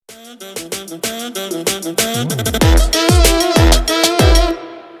What's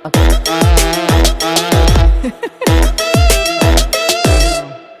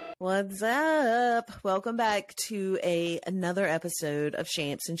up? Welcome back to another episode of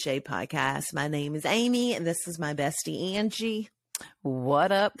Shamps and Shade Podcast. My name is Amy, and this is my bestie Angie.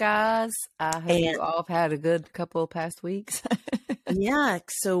 What up, guys? I hope you all have had a good couple of past weeks. Yeah,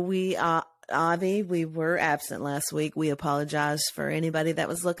 so Avi, we were absent last week. We apologize for anybody that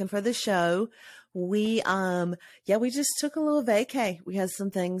was looking for the show. We just took a little vacay. We had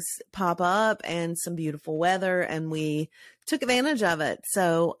some things pop up and some beautiful weather, and we took advantage of it.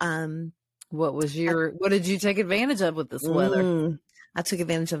 So, what did you take advantage of with this weather? I took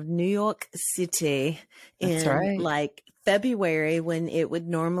advantage of New York City in like February when it would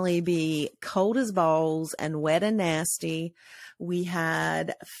normally be cold as balls and wet and nasty. We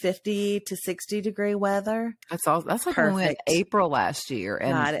had 50 to 60 degree weather. That's like perfect. When we went April last year.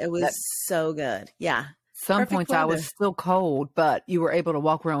 And God, it was so good. Yeah. Some points I was still cold, but you were able to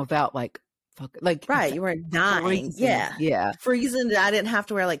walk around without right. You weren't dying. Freezing. Yeah. Freezing. I didn't have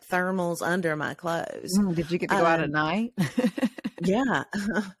to wear like thermals under my clothes. Did you get to go out at night? Yeah.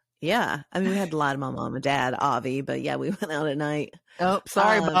 Yeah. I mean, we had to lie to my mom and dad, Avi, but yeah, we went out at night. Oh,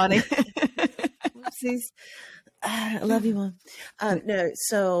 sorry, Bonnie. Whoopsies. I love you, Mom. No,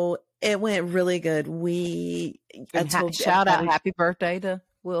 so it went really good. Shout out happy birthday to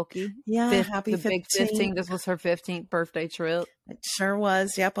Wilkie. Yeah, happy 15th. This was her 15th birthday trip. It sure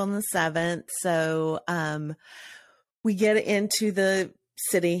was. Yep, on the 7th. So we get into the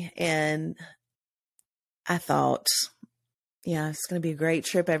city, and I thought, yeah, it's going to be a great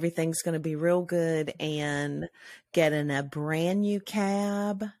trip. Everything's going to be real good, and getting a brand new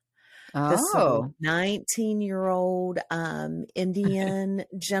cab. This 19-year-old Indian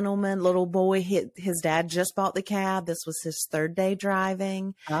gentleman, little boy, his dad just bought the cab. This was his third day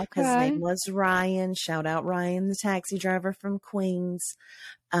driving. Okay. His name was Ryan. Shout out Ryan, the taxi driver from Queens.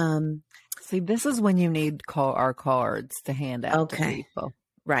 See, this is when you need our cards to hand out to people.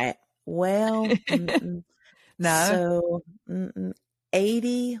 Right. Well, no. So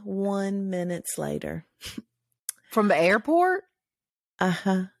 81 minutes later. From the airport?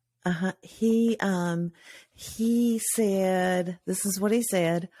 He said, this is what he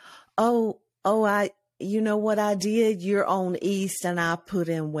said. You know what I did? You're on East and I put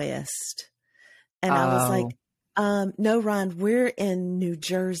in West. And I was like, no, Ryan, we're in New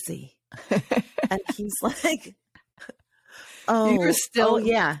Jersey. And he's like,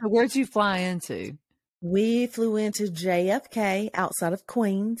 yeah. So where'd you fly into? We flew into JFK outside of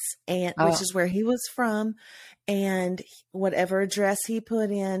Queens, which is where he was from. And whatever address he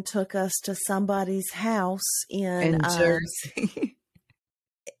put in took us to somebody's house in Jersey.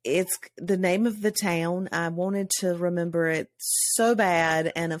 It's the name of the town. I wanted to remember it so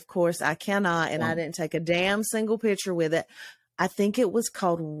bad. And of course I cannot, and I didn't take a damn single picture with it. I think it was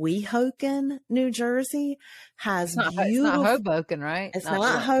called Weehawken, New Jersey. It's not Hoboken, right? It's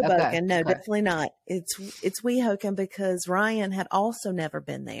not Hoboken. Okay. No, definitely not. It's Weehawken because Ryan had also never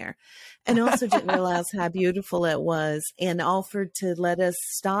been there and also didn't realize how beautiful it was and offered to let us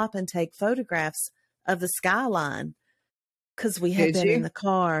stop and take photographs of the skyline because we had been in the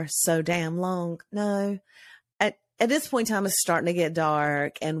car so damn long. No. At this point in time, it's starting to get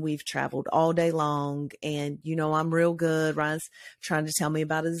dark and we've traveled all day long and, I'm real good. Ryan's trying to tell me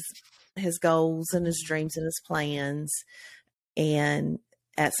about his goals and his dreams and his plans. And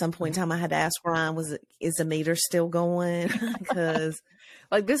at some point in time, I had to ask Ryan, is the meter still going? Because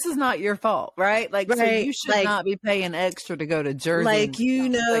this is not your fault, right? So you should not be paying extra to go to Jersey.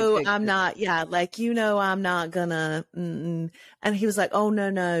 I'm not. Yeah. I'm not gonna. And he was like, oh,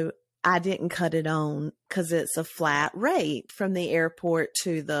 no. I didn't cut it on because it's a flat rate from the airport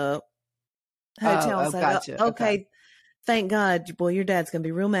to the hotel. Gotcha. Okay. Thank God. Boy, your dad's going to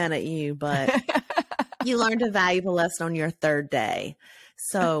be real mad at you, but you learned a valuable lesson on your third day.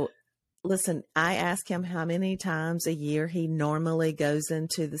 So listen, I asked him how many times a year he normally goes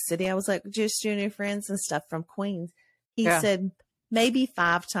into the city. I was like, just you and your friends and stuff from Queens. He said, maybe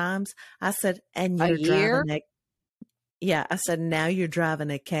 5 times. I said, and you're driving Yeah, I said, now you're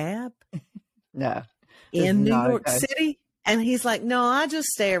driving a cab? No. In New York City? And he's like, no, I just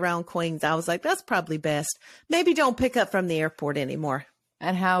stay around Queens. I was like, that's probably best. Maybe don't pick up from the airport anymore.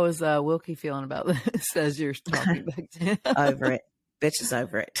 And how is Wilkie feeling about this as you're talking back to him? Over it. Bitch is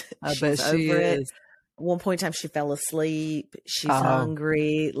over it. I bet she is. At one point in time, she fell asleep. She's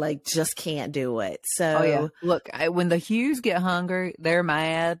hungry. Just can't do it. So, look, when the Hughes get hungry, they're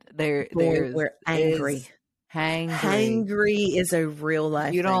mad. We're angry. Hangry. Hangry is a real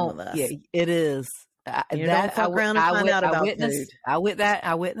life thing with us. Yeah, it is. You don't fuck around and find out about food. I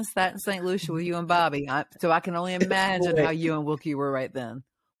witnessed that in St. Lucia with you and Bobby. So I can only imagine how you and Wilkie were right then.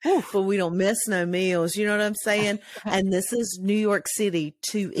 But we don't miss no meals. You know what I'm saying? And this is New York City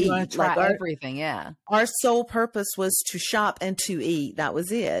to eat. Want to try everything, yeah. Our sole purpose was to shop and to eat. That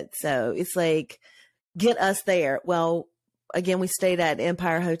was it. So it's like, get us there. Well, again, we stayed at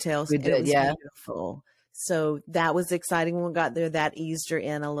Empire Hotels. We did, yeah. Beautiful. So that was exciting when we got there. That eased her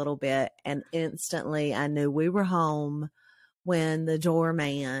in a little bit. And instantly I knew we were home when the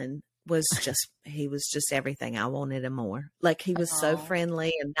doorman was he was just everything I wanted and more. Like, he was so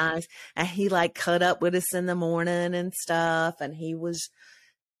friendly and nice. And he like cut up with us in the morning and stuff. And he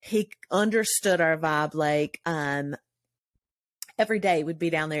understood our vibe. Like, every day would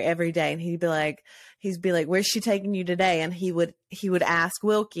be down there every day. And he'd be like, where's she taking you today? And he would ask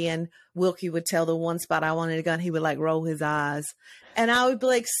Wilkie, and Wilkie would tell the one spot I wanted to go, and he would like roll his eyes. And I would be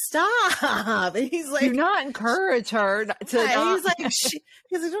like, stop. And he's like, do not encourage her to he's like,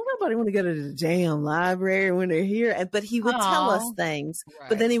 don't nobody want to go to the damn library when they're here. But he would tell us things, right.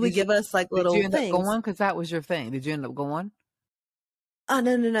 But then he would give us like little things. Did you end up going? Because that was your thing. Did you end up going? Oh,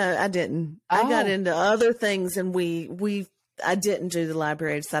 no, I didn't. I got into other things, and I didn't do the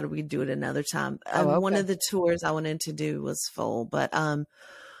library. I decided we'd do it another time. Okay. One of the tours I wanted to do was full, but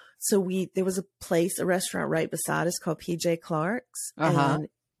so there was a restaurant right beside us called PJ Clark's, and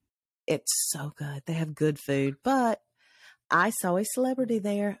it's so good. They have good food, but I saw a celebrity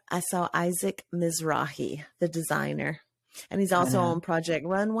there. I saw Isaac Mizrahi, the designer, and he's also on Project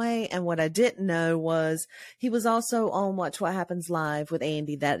Runway. And what I didn't know was he was also on Watch What Happens Live with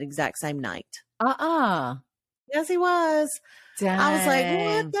Andy that exact same night. Yes, he was. Dang. I was like,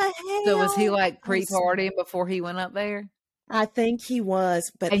 what the hell? So was he like pre-partying before he went up there? I think he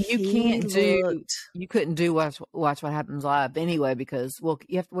was, but and you couldn't do Watch What Happens Live anyway, because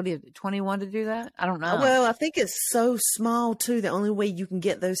you have 21 to do that? I don't know. Well, I think it's so small too. The only way you can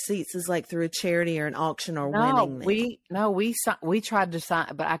get those seats is like through a charity or an auction or winning them. We tried to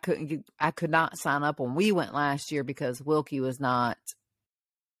sign, but I could not sign up when we went last year because Wilkie was not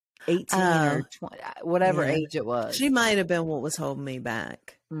 18 or 20, whatever age it was. She might have been what was holding me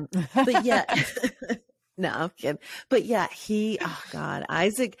back. But yeah, no, I'm kidding. But yeah,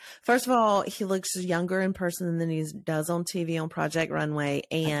 Isaac, first of all, he looks younger in person than he does on TV on Project Runway.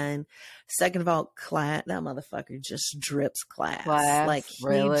 And second of all, that motherfucker just drips class. Like,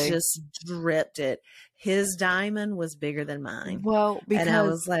 really? He just dripped it. His diamond was bigger than mine. Well, because I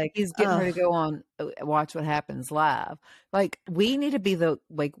was like, he's getting ready to go on Watch What Happens Live. Like, we need to be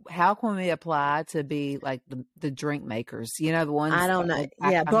how can we apply to be like the drink makers? You know, the ones I don't know.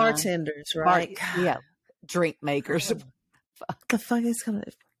 Yeah, bartenders, right? Yeah, drink makers. The fuck is coming?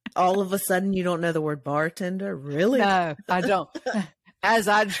 All of a sudden, you don't know the word bartender? Really? No, I don't. As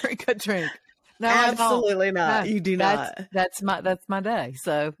I drink a drink. No, absolutely not. No, you do not. That's my day.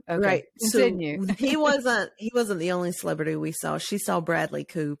 So okay, right. Continue. So he wasn't the only celebrity we saw. She saw Bradley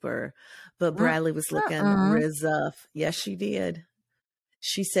Cooper, but Bradley was looking rough. Yes, she did.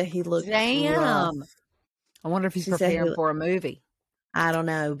 She said he looked rough. I wonder if he's preparing for a movie. I don't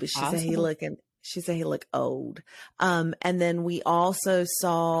know, but she said he looked old. And then we also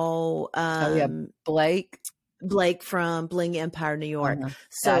saw Blake from Bling Empire, New York.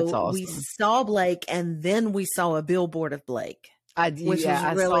 So awesome. We saw Blake, and then we saw a billboard of Blake, which was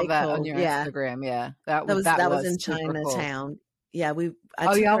really saw that cool. On your Instagram. Yeah, that was in Chinatown. Cool. Yeah,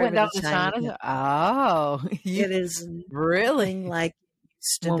 y'all went down to Chinatown. Oh, it is really like it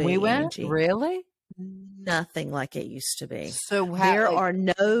used to when be. We went. Angie. Really, nothing like it used to be. So there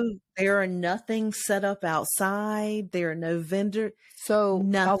are nothing set up outside. There are no vendor. So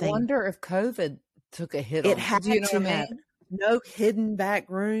nothing. I wonder if COVID took a hit. It had to have no hidden back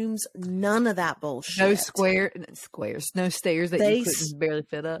rooms, none of that bullshit. No squares, no stairs that you couldn't barely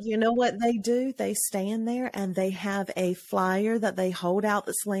fit up. You know what they do? They stand there and they have a flyer that they hold out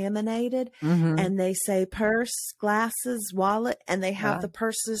that's laminated, and they say purse, glasses, wallet, and they have the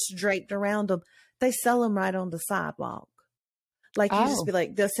purses draped around them. They sell them right on the sidewalk. Like, you just be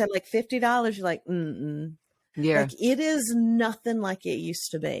like, they'll say like $50. You're like, yeah. Like, it is nothing like it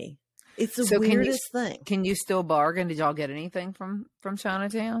used to be. It's the weirdest thing. Can you still bargain? Did y'all get anything from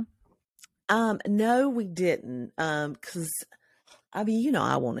Chinatown? No, we didn't. Cause I mean, you know,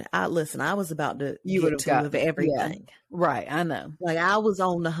 I was about to get two of everything. Yeah. Right. I know. Like, I was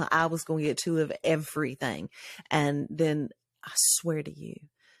going to get two of everything. And then I swear to you,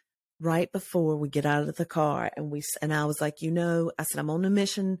 right before we get out of the car and I was like, I said, I'm on a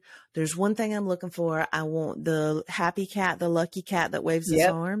mission. There's one thing I'm looking for. I want the happy cat, the lucky cat that waves his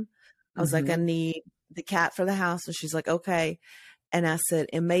arm. I was like, I need the cat for the house. And she's like, okay. And I said,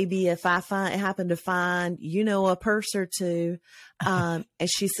 and maybe if I happen to find, a purse or two. And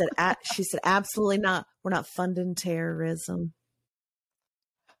she said, absolutely not. We're not funding terrorism.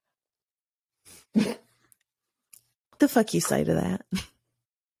 The fuck you say to that?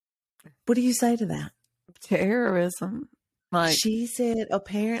 What do you say to that? Terrorism. Like, she said,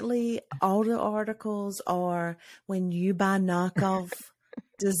 apparently all the articles are when you buy knockoff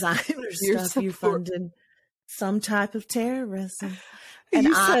designer stuff, you're funding some type of terrorism. And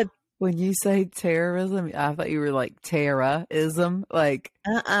you said, when you say terrorism, I thought you were like terrorism, like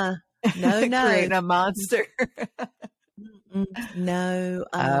no, creating a monster. No,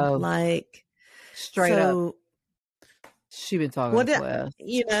 like straight up. She been talking to Quest.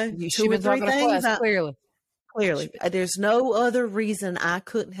 She been talking to Quest, clearly. There's no other reason I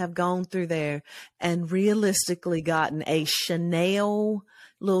couldn't have gone through there and realistically gotten a Chanel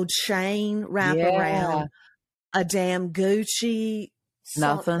little chain wrap around a damn Gucci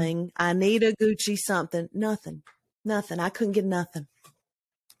something. Nothing. I need a Gucci something. Nothing. I couldn't get nothing.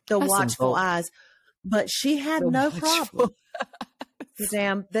 The That's watchful eyes. But she had no problem.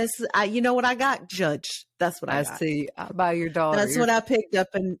 Damn, you know what I got? Judged. That's what I got. See. By your daughter. That's what I picked up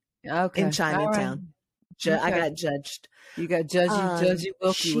in Chinatown. Right. I got judged. You got judgy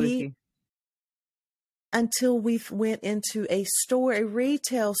Wilkie. Until we went into a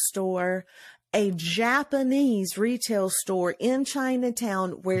retail store, a Japanese retail store in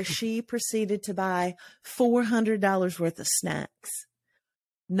Chinatown, where she proceeded to buy $400 worth of snacks.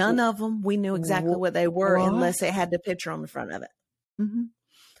 None of them we knew exactly what they were unless it had the picture on the front of it. Mm-hmm.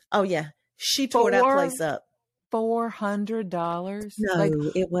 Oh yeah, she tore that place up. $400?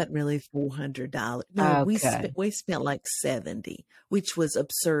 No, it wasn't really $400. No, we spent like $70, which was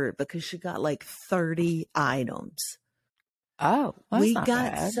absurd because she got like 30 items. Oh, we got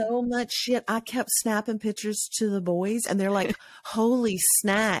bad. So much shit. I kept snapping pictures to the boys, and they're like, "Holy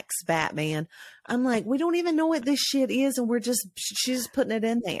snacks, Batman!" I'm like, "We don't even know what this shit is, and she's just putting it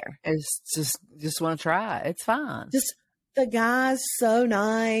in there." It's just want to try. It's fine. Just the guy's so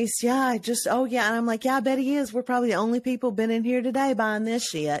nice. Yeah, and I'm like, "Yeah, I bet he is. We're probably the only people been in here today buying this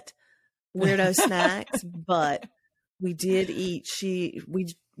shit, weirdo snacks." But we did eat.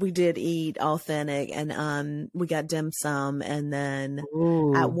 We did eat authentic, and we got dim sum, and then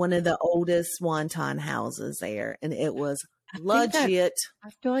at one of the oldest wonton houses there, and it was legit. I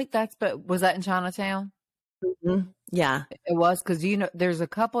feel like but was that in Chinatown? Mm-hmm. Yeah, it was, because there's a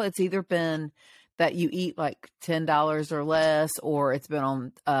couple. It's either been that you eat like $10 or less, or it's been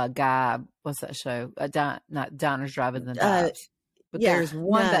on Guy. What's that show? Not Diners, Drive-Ins, and Dives. But there's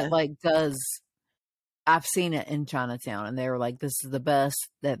one that like does. I've seen it in Chinatown, and they were like, "This is the best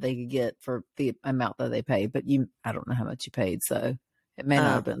that they could get for the amount that they paid." But I don't know how much you paid, so it may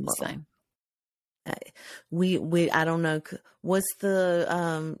not have been the same. I don't know. What's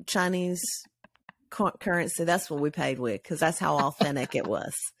the Chinese currency? That's what we paid with, because that's how authentic it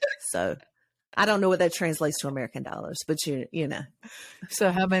was. So I don't know what that translates to American dollars, but you know.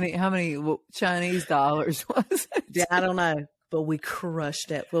 So how many Chinese dollars was it? Yeah, I don't know, but we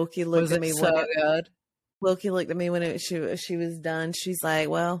crushed it. Wilkie looked at me. So good. Wilkie looked at me when she was done. She's like,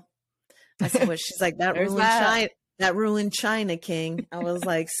 "Well," I said, "What?" She's like, "That ruined China. That ruined China, King." I was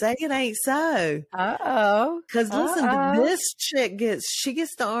like, "Say it ain't so." Because listen, this chick gets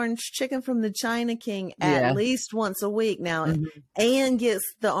the orange chicken from the China King at least once a week now, and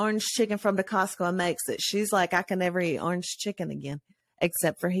gets the orange chicken from the Costco and makes it. She's like, "I can never eat orange chicken again."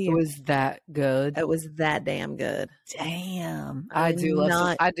 Except for here. It was that good. It was that damn good. Damn. I do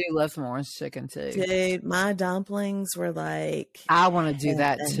love some orange chicken too. Dude, my dumplings were like, I want to do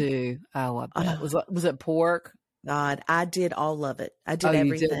that too. Oh, I bet. Was it pork? God, I did all of it. I did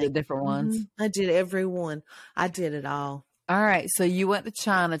everything. You did the different ones? Mm-hmm. I did every one. I did it all. All right. So you went to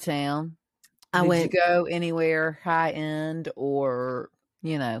Chinatown. Did you go anywhere high end or,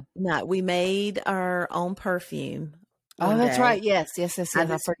 No, we made our own perfume. Oh, that's right. Yes. Yes. It's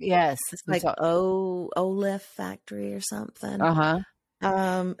like Olef Factory or something. Do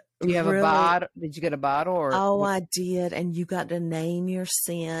you have a bottle? Did you get a bottle? I did. And you got to name your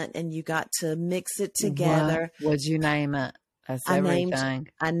scent, and you got to mix it together. What'd you name it? That's everything.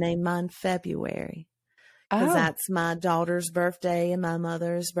 I named mine February, because that's my daughter's birthday and my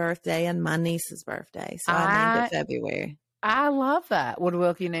mother's birthday and my niece's birthday. So I named it February. I love that. What did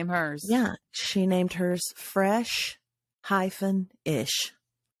Wilkie name hers? Yeah, she named hers Fresh-ish.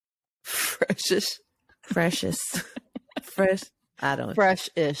 Freshest. Fresh. I don't know.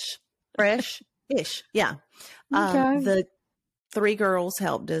 Fresh-ish. Yeah. Okay. The 3 girls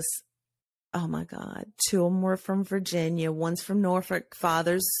helped us. Oh my God. 2 of them were from Virginia. One's from Norfolk,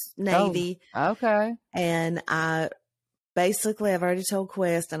 father's Navy. Oh, okay. And I basically, I've already told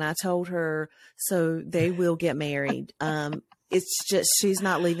Quest, and I told her, so they will get married. It's just she's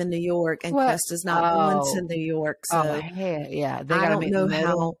not leaving New York, and Quest is not going to New York. So yeah, they gotta meet in the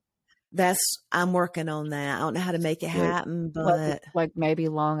middle. I'm working on that. I don't know how to make it happen, but like maybe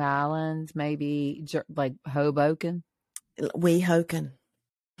Long Island, maybe like Hoboken, Weehawken,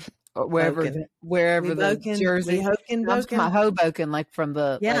 or wherever the Jersey, Hoboken, like from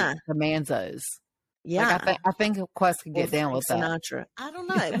the the Manzos. Yeah, like I think Quest could get down with Sinatra. I don't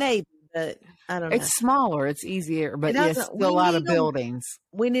know, maybe, but I don't know. It's smaller, it's easier, but yes, still a lot of buildings.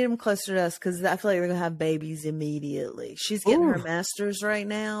 We need them closer to us because I feel like we're gonna have babies immediately. She's getting her master's right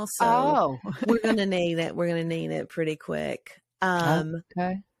now, so we're gonna need it. We're gonna need it pretty quick.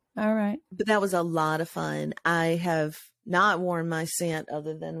 Okay, all right. But that was a lot of fun. I have not worn my scent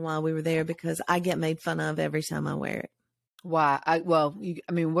other than while we were there because I get made fun of every time I wear it. Why?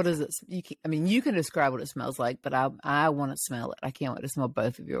 What is it? You can describe what it smells like, but I want to smell it. I can't wait to smell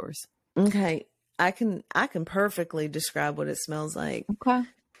both of yours. Okay. I can perfectly describe what it smells like. Okay.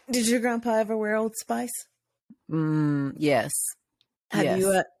 Did your grandpa ever wear Old Spice? Yes. Have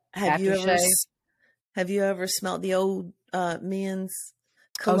you ever smelled the old men's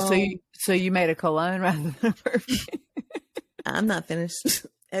cologne? So you made a cologne rather than a perfume? I'm not finished.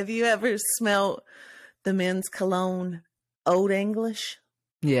 Have you ever smelled the men's cologne Old English?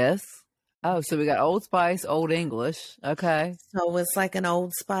 Yes. Oh, so we got Old Spice, Old English. Okay. So it's like an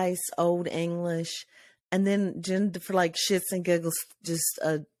Old Spice, Old English, and then for like shits and giggles, just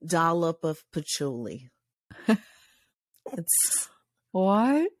a dollop of patchouli. It's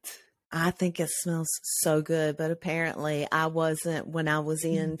what? I think it smells so good, but apparently I wasn't when I was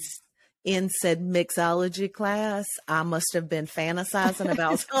in said mixology class. I must have been fantasizing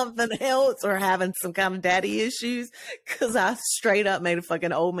about something else or having some kind of daddy issues because I straight up made a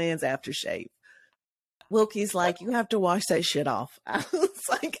fucking old man's aftershave. Wilkie's like, you have to wash that shit off. I was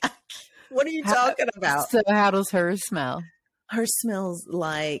like, what are you talking about? So how does hers smell? Hers smells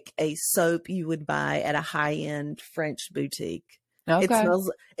like a soap you would buy at a high-end French boutique. Okay.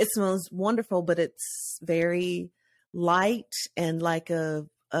 It smells wonderful, but it's very light and like a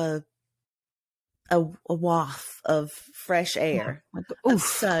waft of fresh air, of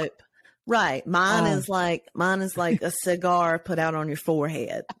soap. Right. Mine is like a cigar put out on your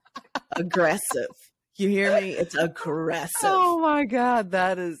forehead. Aggressive. You hear me? It's aggressive. Oh my God.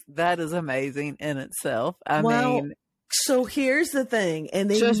 That is amazing in itself. I mean, so here's the thing. And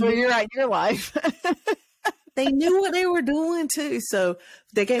they just where you're at in your life. They knew what they were doing too. So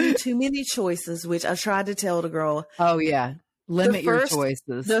they gave me too many choices, which I tried to tell the girl. Oh yeah. Limit your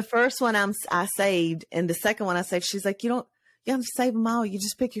choices. The first one I saved, and the second one I saved. She's like, you have to save them all. You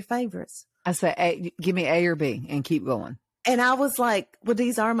just pick your favorites. I say, give me A or B, and keep going. And I was like, well,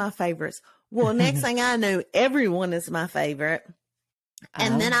 these are my favorites. Well, next thing I knew, everyone is my favorite.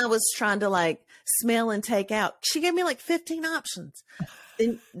 And then I was trying to like smell and take out. She gave me like 15 options.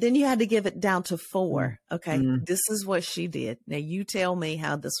 Then you had to give it down to 4. Okay, This is what she did. Now you tell me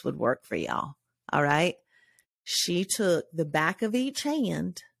how this would work for y'all. All right. She took the back of each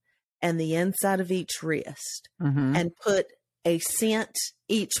hand and the inside of each wrist and put a scent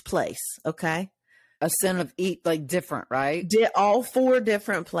each place. Okay. A scent of each, like different, right? Did all 4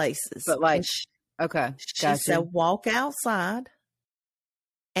 different places. But like, okay. She said, walk outside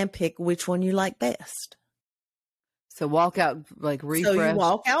and pick which one you like best. So walk out, like refresh. So you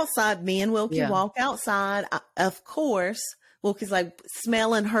walk outside. Me and Wilkie walk outside. Of course, Wilkie's like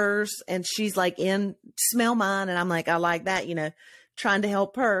smelling hers and she's like, smell mine. And I'm like, I like that, trying to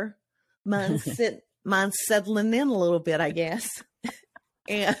help her. Mine's settling in a little bit, I guess.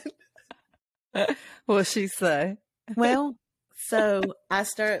 And what'd she say? Well, so I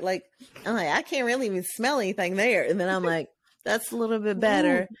start I'm like, I can't really even smell anything there. And then I'm like, that's a little bit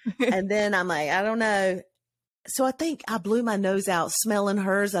better. And then I'm like, I don't know. So I think I blew my nose out smelling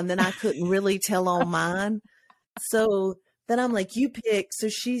hers, and then I couldn't really tell on mine. So then I'm like, you pick. So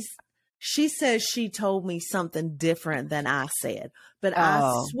she says she told me something different than I said, but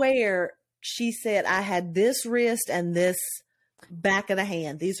I swear she said I had this wrist and this back of the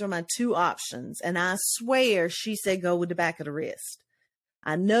hand. These were my 2 options. And I swear she said, go with the back of the wrist.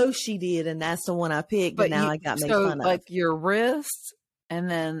 I know she did. And that's the one I picked. But now I got made fun of. Like your wrist and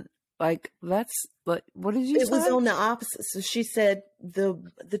then that's what did you say? It was on the opposite. So she said the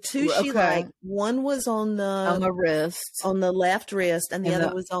 2 she liked, one was on the wrist, on the left wrist, and the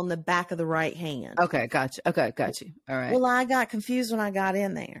other was on the back of the right hand. Okay, gotcha. Okay, got you. All right. Well, I got confused when I got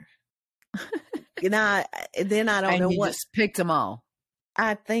in there. Then I don't know what. Just picked them all.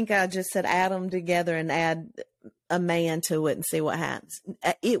 I think I just said add them together and add a man to it and see what happens.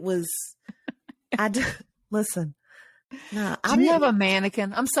 It was. Listen. No, Do you have a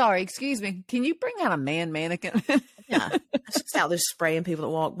mannequin? I'm sorry, excuse me. Can you bring out a mannequin? Yeah, she's out there spraying people that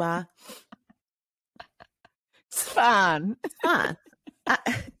walk by. It's fine. It's fine.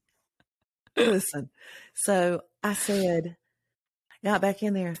 Listen, so I said, I got back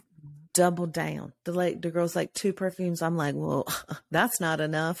in there, doubled down. The girl's like, 2 perfumes. I'm like, well, that's not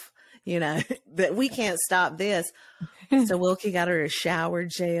enough. That we can't stop this. So Wilkie got her a shower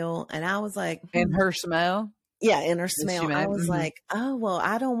gel, and I was like, And her smell? Yeah, in her smell. I was like, oh, well,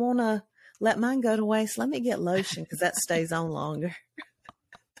 I don't want to let mine go to waste. Let me get lotion because that stays on longer.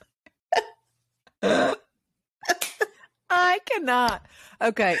 I cannot.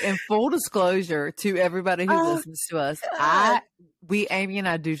 Okay, in full disclosure to everybody who listens to us, Amy and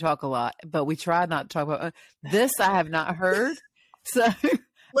I do talk a lot, but we try not to talk about this. I have not heard. So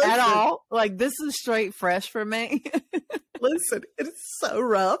at all. Like, this is straight fresh for me. Listen, it's so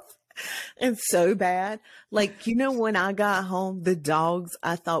rough and so bad. Like, when I got home, the dogs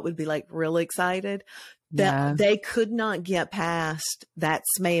I thought would be like really excited that they could not get past that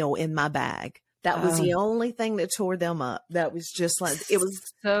smell in my bag. That was the only thing that tore them up. That was just like, it was.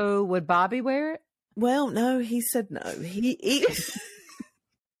 So would Bobby wear it? Well, no, he said no. He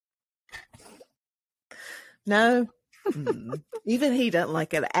no. Even he doesn't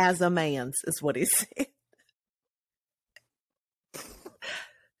like it as a man's, is what he said.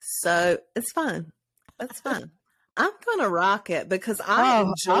 So it's fun. It's fun. I'm gonna rock it because I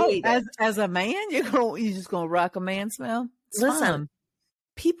enjoy it. As a man, you just gonna rock a man smell? Listen, fun.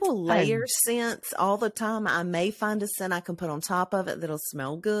 People layer scents all the time. I may find a scent I can put on top of it that'll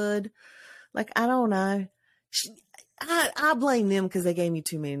smell good. Like, I don't know. I blame them because they gave me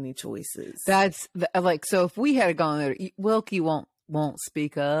too many choices. That's like, so if we had gone there, Wilkie won't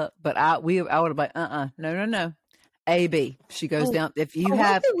speak up, but I would have been like, no. AB. She goes down. If you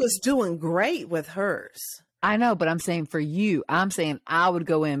have, Wilkie was doing great with hers. I know, but I'm saying for you, I'm saying I would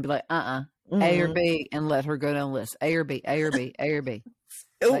go in and be like, A or B, and let her go down the list. A or B, A or B, A or B.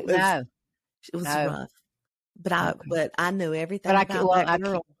 Like, no, it was rough. But I knew everything about that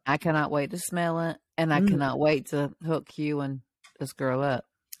girl. I cannot wait to smell it, and I cannot wait to hook you and this girl up.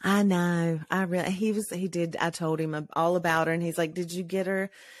 I know. He did. I told him all about her, and he's like, "Did you get her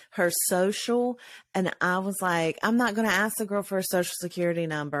social?" And I was like, "I'm not going to ask the girl for her social security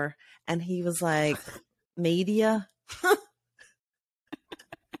number." And he was like, "Media." What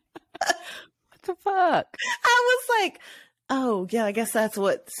the fuck? I was like, "Oh yeah, I guess that's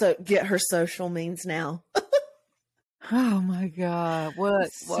what get her social means now." Oh my God.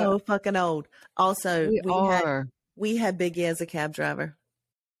 What? So fucking old. Also, we had Biggie as a cab driver.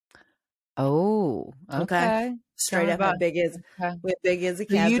 Oh, okay. Straight up had Biggie as a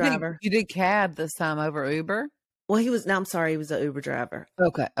cab driver. You did cab this time over Uber? Well, he was an Uber driver.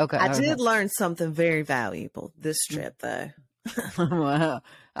 Okay. I did learn something very valuable this trip though. Wow.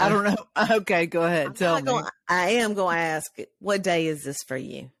 I don't know. Okay, go ahead. Tell me. I am going to ask, what day is this for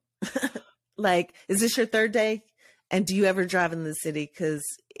you? Like, is this your 3rd day? And do you ever drive in the city? Because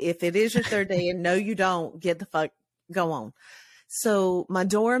if it is your 3rd day and no, you don't, get the fuck, go on. So my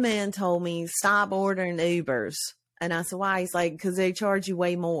doorman told me, stop ordering Ubers. And I said, why? He's like, because they charge you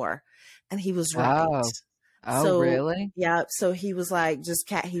way more. And he was right. Oh, really? Yeah. So he was like,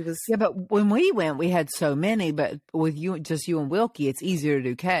 Yeah, but when we went, we had so many, but with you and Wilkie, it's easier to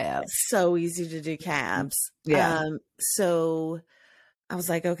do cabs. It's so easy to do cabs. Yeah. So I was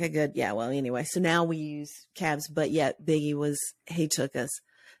like, okay, good. Yeah. Well, anyway, so now we use cabs, but yet Biggie he took us.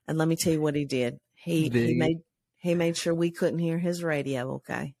 And let me tell you what he did. He made sure we couldn't hear his radio.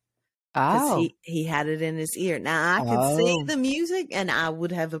 Okay. Oh, he had it in his ear. Now I could see the music and I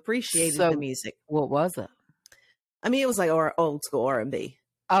would have appreciated the music. What was it? I mean, it was like old school R&B.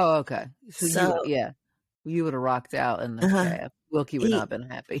 Oh, okay. So you would have rocked out in the cab. Wilkie would not have been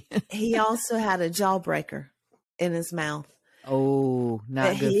happy. He also had a jawbreaker in his mouth. Oh,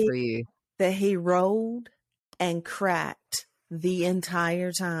 not good for you. That he rolled and cracked the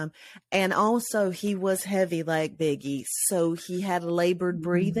entire time. And also he was heavy like Biggie. So he had labored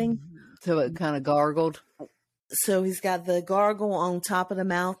breathing. So it kind of gargled. So he's got the gargle on top of the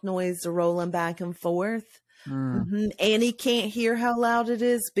mouth noise, the rolling back and forth. And he can't hear how loud it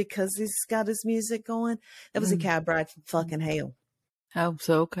is because he's got his music going. That was a cab ride from fucking hell. Oh,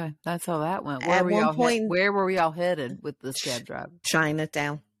 so okay. That's how that went. Where were we all headed with this cab drive?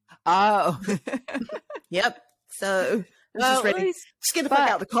 Chinatown. Oh. Yep. So just ready. Just get the fuck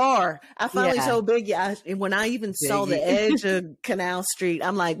out the car. I finally told Biggie, when I even saw the edge of Canal Street,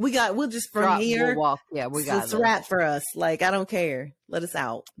 I'm like, we'll just here. We'll walk. Yeah, we got it's a wrap for us. Like, I don't care. Let us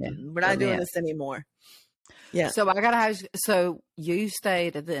out. Yeah. We're not doing this anymore. Yeah. So I gotta have. So you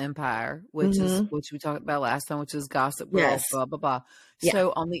stayed at the Empire, which is which we talked about last time, which is Gossip Girl. Yes. Blah blah blah. Yeah.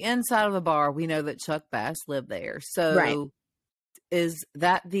 So on the inside of the bar, we know that Chuck Bass lived there. So Right. is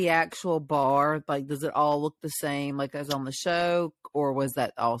that the actual bar? Like, does it all look the same, like as on the show, or was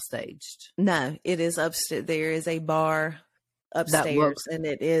that all staged? No, it is upstairs. There is a bar upstairs, and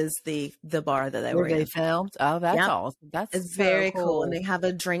it is the bar that they were They in. filmed. Oh, that's awesome. That's it's so very cool. And they have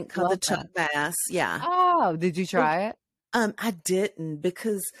a drink called the Chuck Bass. Yeah. Oh, did you try it? I didn't,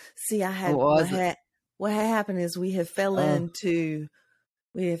 because see, I had what had happened is we had fell into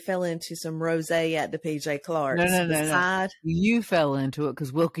some rosé at the PJ Clark's. No. You fell into it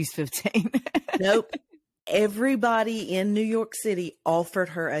because Wilkie's 15. Nope. Everybody in New York City offered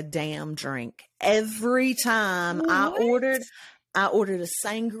her a damn drink. Every time I ordered a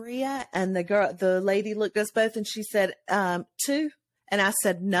sangria, and the lady looked at us both and she said, 2. And I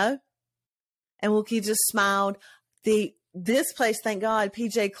said, no. And Wilkie just smiled. This place, thank God,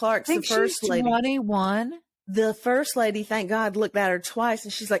 PJ Clark's, the first lady. 21. The first lady, thank God, looked at her twice,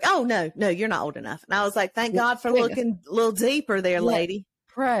 and she's like, oh, no, you're not old enough. And I was like, thank God for looking a little deeper there, lady.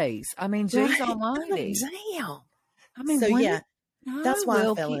 Praise. I mean, Jesus almighty. Damn. I mean, that's why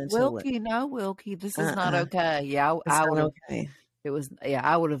I fell into Wilkie, it. No, Wilkie, this is not okay. Yeah, I would. Okay. It was. Yeah,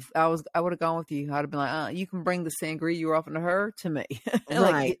 I would have. I would have gone with you. I'd have been like, you can bring the sangria you were offering to her to me.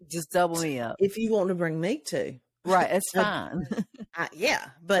 Right. Just double me up. If you want to bring me to. Right, it's fine.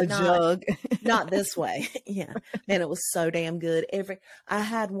 But jug. Not this way. Yeah, and it was so damn good. I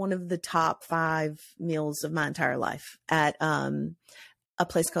had one of the top 5 meals of my entire life at a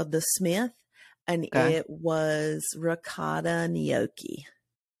place called The Smith, and it was ricotta gnocchi.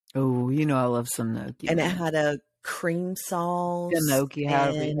 Oh, you know I love some gnocchi. And it had a cream sauce. Gnocchi, how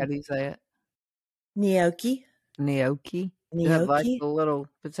do you say it? Gnocchi. Like the little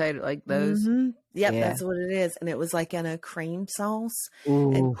potato, like those. Yep, that's what it is. And it was like in a cream sauce.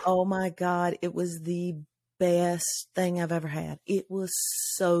 Ooh. And oh my God, it was the best thing I've ever had. It was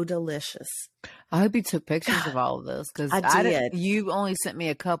so delicious. I hope you took pictures of all of this, because I did. You only sent me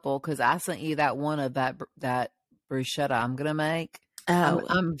a couple, because I sent you that one of that bruschetta I'm gonna make. Oh,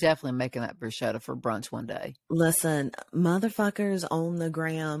 I'm definitely making that bruschetta for brunch one day. Listen, motherfuckers on the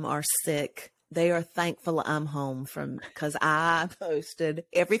gram are sick. They are thankful I'm home because I posted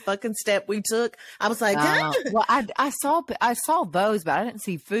every fucking step we took. I was like, well, I saw those, but I didn't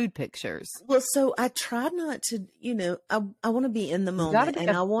see food pictures. Well, so I tried not to, I want to be in the moment,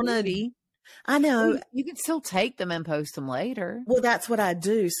 and I want to be. I know. You can still take them and post them later. Well, that's what I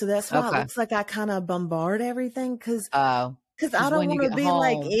do. So that's why it looks like I kind of bombard everything, because I don't want to be home,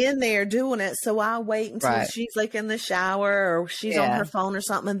 like in there doing it. So I wait until she's like in the shower or she's on her phone or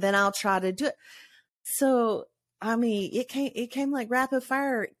something, and then I'll try to do it. So, I mean, it came like rapid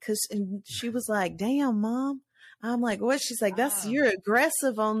fire, and she was like, damn, Mom. I'm like, what? She's like, you're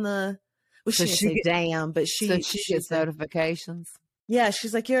aggressive on the, well, she didn't say damn, but she gets notifications. Yeah.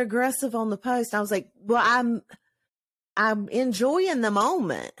 She's like, you're aggressive on the post. I was like, well, I'm enjoying the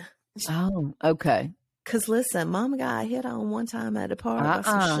moment. Oh, okay. Cause listen, Mama got hit on one time at a park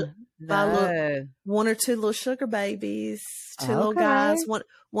by one or two little sugar babies, two little guys.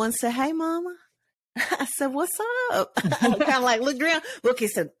 One said, "Hey, Mama." I said, "What's up?" I kind of like looked around. Wilkie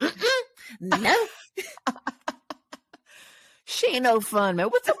said, "No." She ain't no fun, man.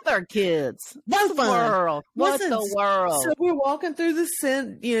 What's up with our kids? No fun. World. What's the world? So we're walking through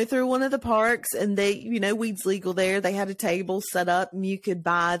through one of the parks, and they, weed's legal there. They had a table set up, and you could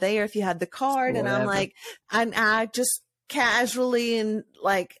buy there if you had the card. Whatever. And I'm like, I just casually and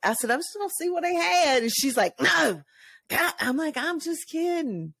like, I said, I'm just gonna see what they had. And she's like, no. God. I'm like, I'm just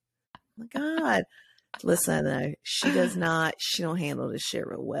kidding. Oh my God. Listen, though, she don't handle this shit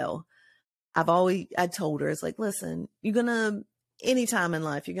real well. I told her, it's like, listen, anytime in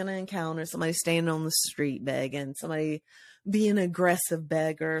life, you're going to encounter somebody standing on the street begging, somebody being an aggressive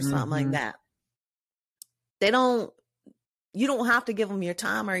beggar or something like that. You don't have to give them your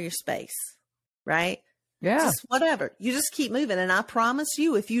time or your space, right? Yeah. Just whatever. You just keep moving. And I promise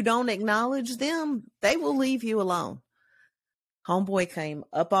you, if you don't acknowledge them, they will leave you alone. Homeboy came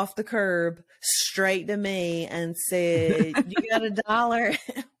up off the curb straight to me and said, you got $1?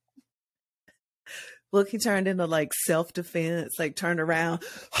 Look, he turned into like self-defense, like turned around.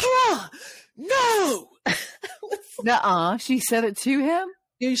 Huh, no. Nuh-uh. She said it to him?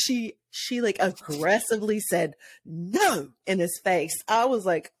 Dude, she like aggressively said no in his face. I was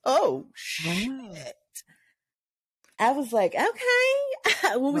like, oh shit. I was like,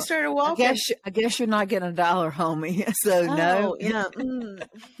 okay. When we started walking. I guess you're not getting $1, homie. So no. Yeah.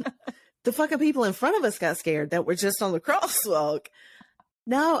 The fucking people in front of us got scared that were just on the crosswalk.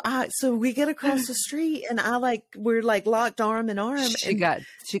 No, so we get across the street and we're like locked arm in arm. She got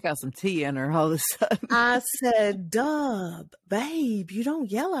some tea in her all of a sudden. I said, Dub, babe, you don't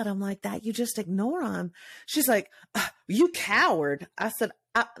yell at him like that. You just ignore him. She's like, you coward. I said,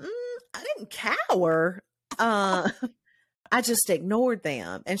 I didn't cower. I just ignored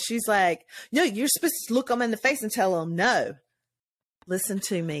them. And she's like, no, you're supposed to look them in the face and tell them no. Listen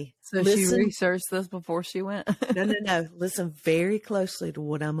to me. So she researched this before she went? No. Listen very closely to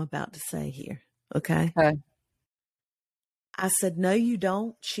what I'm about to say here. Okay? I said, no, you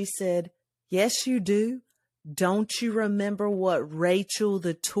don't. She said, yes, you do. Don't you remember what Rachel,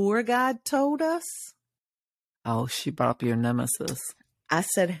 the tour guide, told us? Oh, she brought up your nemesis. I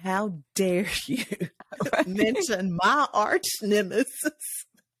said, how dare you mention my arch nemesis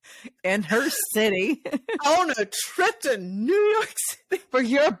in her city on a trip to New York City for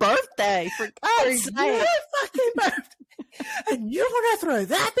your birthday? For God's sake. Your fucking birthday. And you want to throw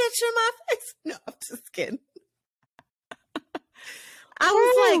that bitch in my face? No, I'm just kidding. I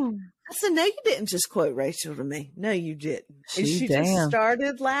was like, I said, no, you didn't just quote Rachel to me. No, you didn't. And she just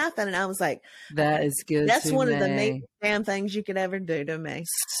started laughing. And I was like, that is good. That's one of the main damn things you could ever do to me.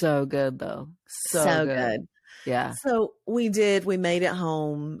 So good, though. So good. Yeah. So we made it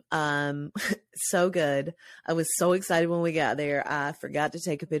home. So good. I was so excited when we got there. I forgot to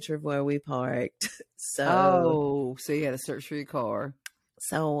take a picture of where we parked. So you had to search for your car.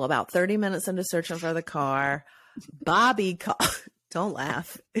 So about 30 minutes into searching for the car, Bobby called. Don't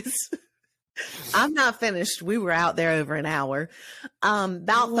laugh. I'm not finished. We were out there over an hour.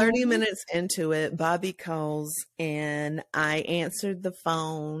 About 30 minutes into it, Bobby calls and I answered the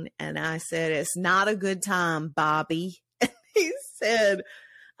phone and I said, it's not a good time, Bobby. And he said,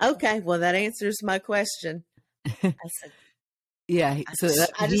 okay, well, that answers my question. I said, yeah.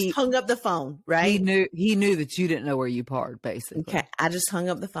 I just hung up the phone, right? He knew that you didn't know where you parked, basically. Okay. I just hung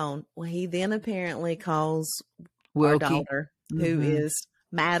up the phone. Well, he then apparently calls Wilkie, our daughter, who is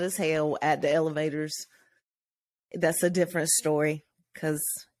mad as hell at the elevators. That's a different story because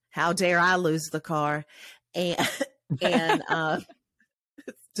how dare I lose the car? And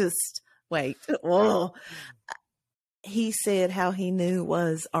just wait. Whoa. He said how he knew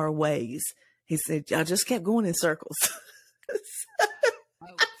was our ways. He said, I just kept going in circles.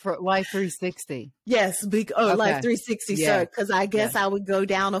 For Life 360. Yes. Life 360. Yeah. So, because I guess I would go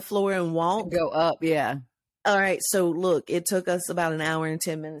down a floor and walk. Go up. Yeah. All right. So look, it took us about an hour and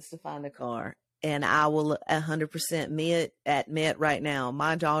 10 minutes to find a car. And I will 100% admit right now,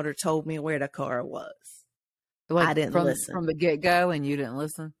 my daughter told me where the car was. Like I didn't listen. From the get-go and you didn't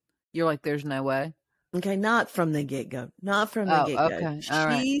listen? You're like, there's no way? Okay, not from the get-go. Not from the get-go. Okay.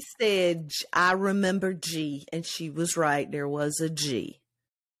 She said, I remember G. And she was right. There was a G.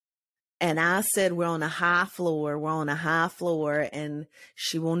 And I said, we're on a high floor. We're on a high floor. And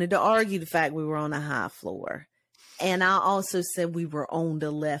she wanted to argue the fact we were on a high floor. And I also said we were on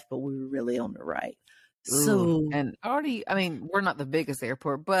the left, but we were really on the right. Ooh. So, and already, I mean, we're not the biggest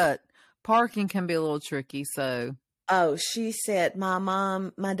airport, but parking can be a little tricky. So, she said,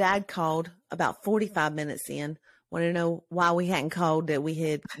 my dad called about 45 minutes in. Want to know why we hadn't called that we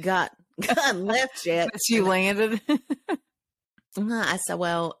had gotten left yet. But you landed. I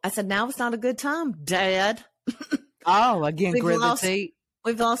said, now it's not a good time, Dad. Again, grit the teeth.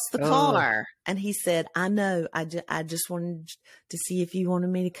 We've lost the car. And he said, I know. I just wanted to see if you wanted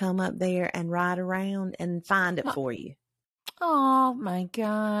me to come up there and ride around and find it for you. Oh, my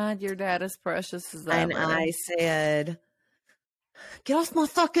God. Your dad is precious as ever. And I said, get off my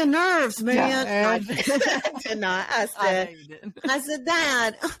fucking nerves, man. Yeah, I did not. I said,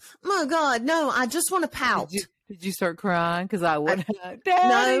 Dad, my God, no, I just want to pout. Did you start crying? Because I would have.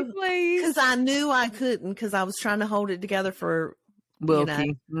 Daddy, no, please. Because I knew I couldn't because I was trying to hold it together for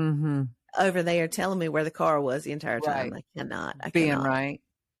Wilkie. Over there telling me where the car was the entire time. Right. I cannot. Right.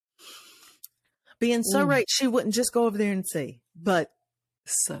 Being so right, she wouldn't just go over there and see. But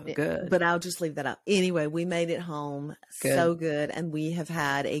so good. But I'll just leave that out. Anyway, we made it home. Good. So good. And we have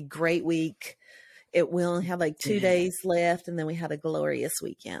had a great week. We only have like 2 days left, and then we had a glorious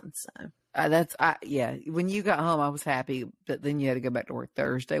weekend. So when you got home, I was happy, but then you had to go back to work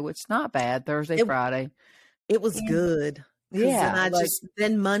Thursday, which is not bad. Friday. It was good. Yeah.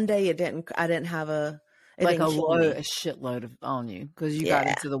 Then Monday I didn't have a shitload on you because you got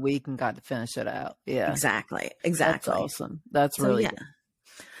into the week and got to finish it out. Yeah. Exactly. That's awesome. That's really good.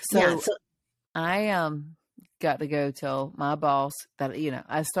 So I got to go tell my boss that,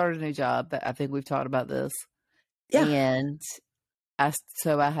 I started a new job. That I think we've talked about this. Yeah. And I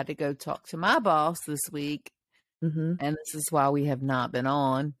had to go talk to my boss this week. Mm-hmm. And this is why we have not been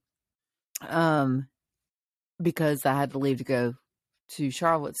on. Because I had to leave to go to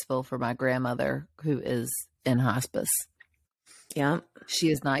Charlottesville for my grandmother who is in hospice. Yeah. She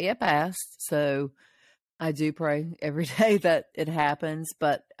has not yet passed. So I do pray every day that it happens.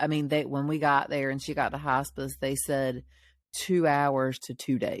 But I mean, when we got there and she got to hospice, they said 2 hours to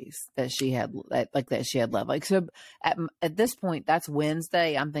 2 days that she had left. Like, so at this point, that's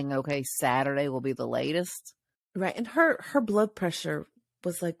Wednesday. I'm thinking, okay, Saturday will be the latest. Right. And her blood pressure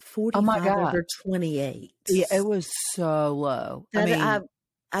was like 45 over 28. Yeah, it was so low.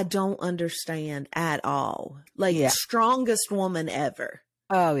 I don't understand at all. Like, strongest woman ever.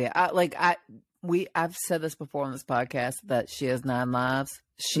 Oh yeah. I've said this before on this podcast that she has 9 lives.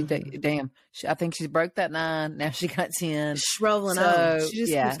 I think she's broke that 9. Now she got 10. She's rolling on. She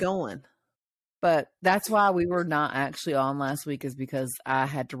just keeps going. But that's why we were not actually on last week, is because I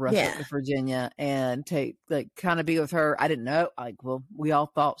had to rush up to Virginia and kind of be with her. I didn't know. We all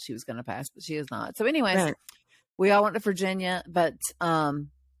thought she was going to pass, but she is not. So anyways, we all went to Virginia, but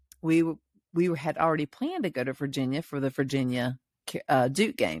we had already planned to go to Virginia for the Virginia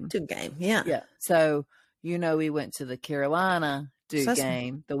Duke game. Yeah. So, we went to the Carolina Duke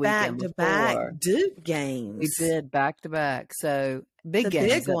game the weekend before. Back-to-back Duke games. We did back-to-back. So big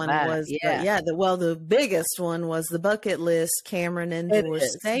games. The big one was, the biggest one was the bucket list Cameron Indoor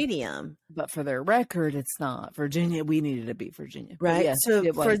Stadium. But for their record, it's not Virginia. We needed to beat Virginia. Right. Yes,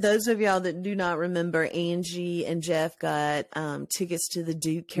 so for those of y'all that do not remember, Angie and Jeff got tickets to the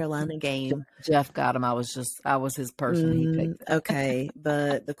Duke Carolina game. Jeff got them. I was his person. He picked them. Okay.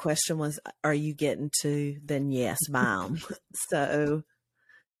 But the question was, are you getting to? Then yes, mom. So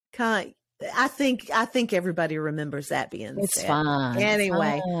I think everybody remembers that being said. It's fine.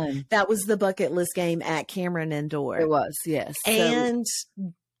 Anyway, it's fine. That was the bucket list game at Cameron Indoor. It was, yes. And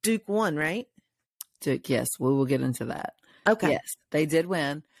Duke won, right? Duke, yes. We will get into that. Okay. Yes, they did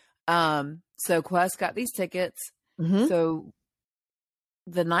win. So Quest got these tickets. Mm-hmm. So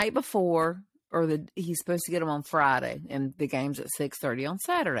the night before, he's supposed to get them on Friday, and the game's at 6:30 on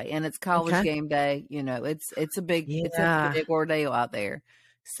Saturday, and it's college game day. It's a big ordeal out there.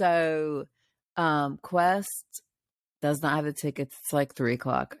 So, Quest does not have the tickets. It's like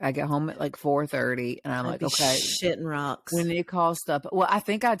 3:00. I get home at like 4:30, and I'm like, okay, shitting rocks. We need to call Stuff. Well, I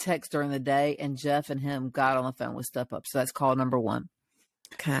think I text during the day, and Jeff and him got on the phone with Stuff Up. So that's call number 1.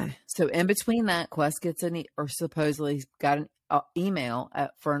 Okay. So in between that, Quest gets supposedly got an email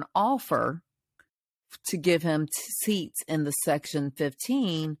for an offer to give him seats in the section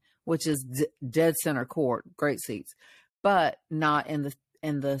 15, which is dead center court, great seats, but not in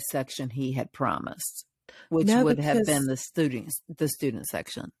the section he had promised, which would have been the student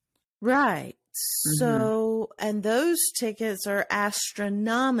section. Right. So, and those tickets are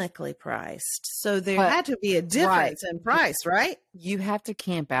astronomically priced. So there had to be a difference in price, right? You have to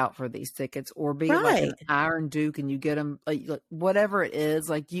camp out for these tickets, or be like an Iron Duke, and you get them like whatever it is.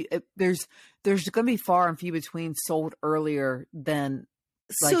 Like there's going to be far and few between sold earlier than.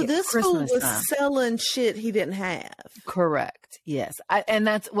 So this fool was selling shit he didn't have. Correct. Yes.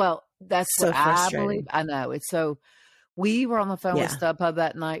 That's what I believe. I know. It's so. We were on the phone with StubHub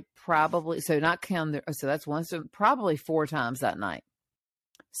that night, probably. So not counting. So that's probably 4 times that night.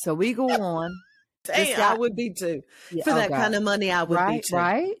 So we go on. Damn, I would be too. Yeah, for that kind of money, I would be too.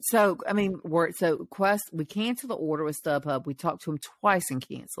 Right. So I mean, Quest. We cancel the order with StubHub. We talked to them twice and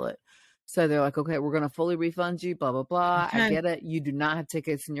cancel it. So they're like, okay, we're going to fully refund you, blah, blah, blah. Okay. I get it. You do not have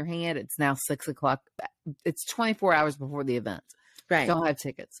tickets in your hand. It's now 6:00. It's 24 hours before the event. Right. Don't have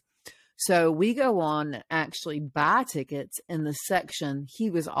tickets. So we go on and actually buy tickets in the section he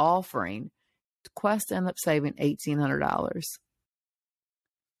was offering. Quest ended up saving $1,800.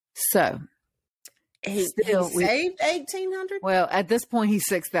 So he saved $1,800? Well, at this point, he's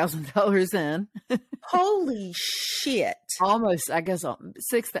 $6,000 in. Holy shit. Almost, I guess,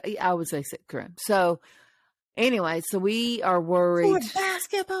 6. I would say 6. So anyway, so we are worried. For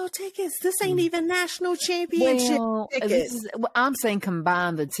basketball tickets. This ain't even national championship tickets. I'm saying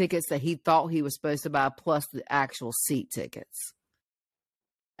combine the tickets that he thought he was supposed to buy plus the actual seat tickets.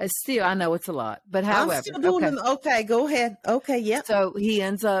 Still, I know it's a lot, but however, I'm still doing them. Okay, go ahead. Okay, yeah. So he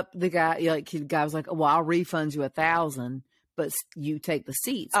ends up, the guy was like, well, I'll refund you $1,000, but you take the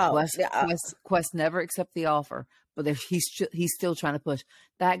seats. Quest never accept the offer, but he's still trying to push.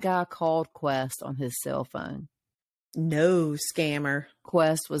 That guy called Quest on his cell phone. No, scammer.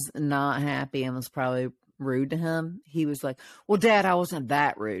 Quest was not happy and was probably rude to him. He was like, well, Dad, I wasn't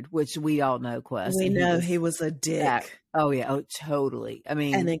that rude, which we all know Quest. We know he was a dick. Oh yeah, totally. I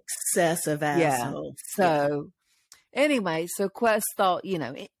mean, an excessive asshole. Yeah. So anyway, so Quest thought,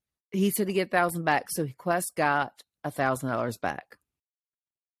 he said he'd get $1,000 back. So Quest got $1,000 back.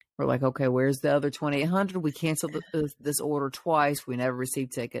 We're like, okay, where's the other 2,800? We canceled this order twice. We never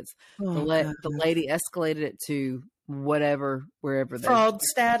received tickets. The lady escalated it to whatever, wherever fraud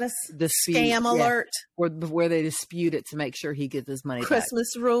status, scam alert, where they dispute it to make sure he gets his money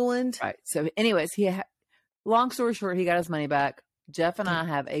Christmas back. ruined. Right. So anyways, long story short, he got his money back. Jeff and I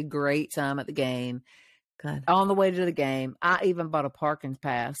have a great time at the game. Good. On the way to the game, I even bought a parking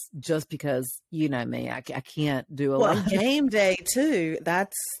pass just because, you know me, I can't do a lot. Game day too.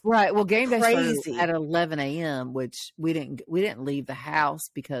 That's right. Well, game day crazy. started at 11 a.m., which we didn't leave the house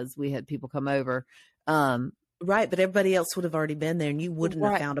because we had people come over. Right, but everybody else would have already been there, and you wouldn't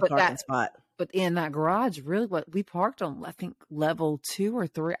have found a parking spot. But in that garage, really, we parked on, I think, level 2 or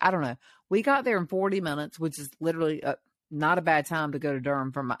 3. I don't know. We got there in 40 minutes, which is literally not a bad time to go to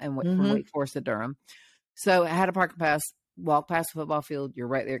Durham from Wake Forest to Durham. So I had a parking pass, walk past the football field. You're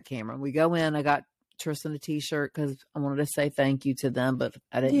right there at Cameron. We go in. I got Tristan a T-shirt because I wanted to say thank you to them, but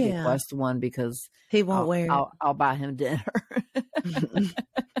I didn't get West one because he won't wear it. I'll buy him dinner.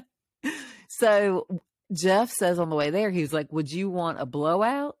 So Jeff says on the way there, he was like, would you want a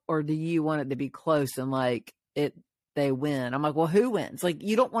blowout or do you want it to be close and like they win? I'm like, well, who wins? Like,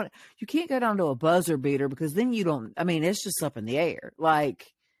 you can't go down to a buzzer beater because then it's just up in the air.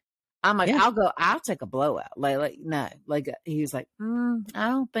 Like, I'm like, I'll take a blowout. Like, no, like he was like, I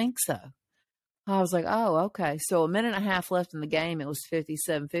don't think so. I was like, oh, okay. So a minute and a half left in the game. It was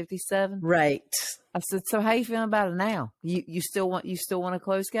 57-57. Right. I said, so how you feeling about it now? You still want a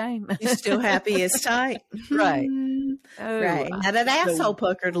close game? You still happy it's tight? Right. Right. Now that asshole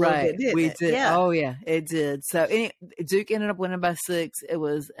puckered a little bit, didn't it? Did. Yeah. Oh yeah, it did. So Duke ended up winning by 6. It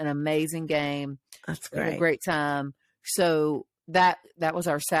was an amazing game. That's great. A great time. So that was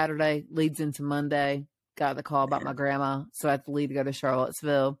our Saturday, leads into Monday. Got the call about my grandma. So I had to leave to go to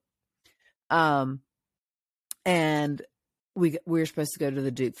Charlottesville. And we were supposed to go to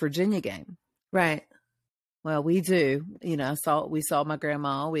the Duke Virginia game. Right. Well, we do. You know, we saw my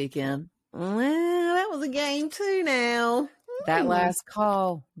grandma all weekend. Well, that was a game too now. That last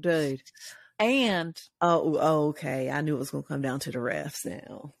call, dude. And okay. I knew it was going to come down to the refs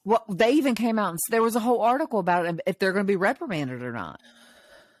now. Well, they even came out and there was a whole article about it, if they're going to be reprimanded or not.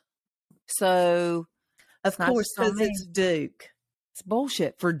 So, of course, because it's Duke. It's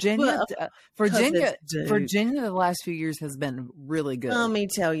bullshit. Virginia, the last few years has been really good. Let me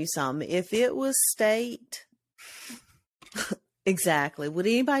tell you something. If it was state, exactly. Would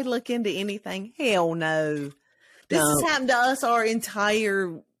anybody look into anything? Hell no. This has happened to us our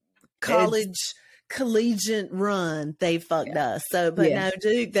entire collegiate run. They fucked us. So, but no,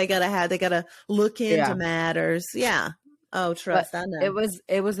 Duke, they gotta look into matters. Yeah. Oh, trust. I know.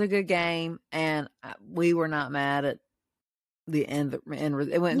 It was a good game, and we were not mad at the end.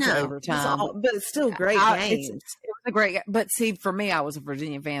 It went into overtime, but it's still a great game. It was a great. But see, for me, I was a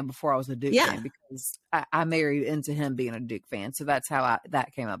Virginia fan before I was a Duke fan because I married into him being a Duke fan. So that's how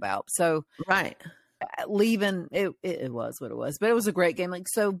that came about. So right. Leaving it was what it was, but it was a great game. Like,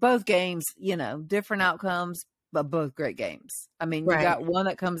 so both games, different outcomes, but both great games. I mean, you got one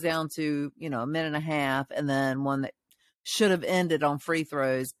that comes down to, a minute and a half, and then one that should have ended on free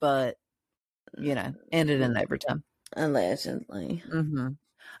throws, but ended in overtime. Allegedly. Mm-hmm.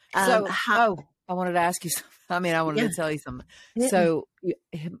 So I wanted to ask you something. I mean, I wanted to tell you something. Yeah. So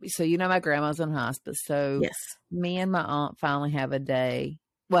my grandma's in hospice. So me and my aunt finally have a day.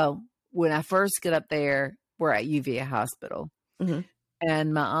 Well, when I first get up there, we're at UVA Hospital,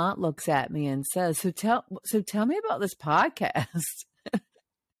 and my aunt looks at me and says, "So tell me about this podcast."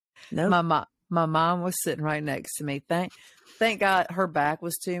 No, my mom was sitting right next to me. Thank God her back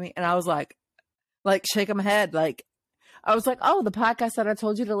was to me, and I was like shaking my head, like I was like, "Oh, the podcast that I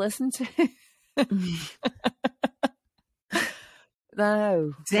told you to listen to."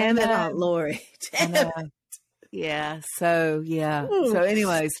 No, damn it, Aunt Lori. Damn it. Yeah. So, Ooh. So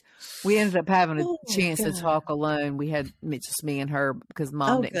anyways, we ended up having a chance to talk alone. We had just me and her because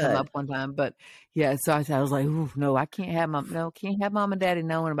mom didn't come up one time, but so I was like, no, I can't have mom and daddy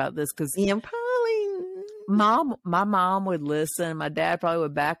knowing about this. Cause my mom would listen. My dad probably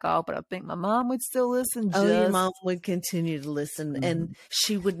would back off, but I think my mom would still listen. Your mom would continue to listen, and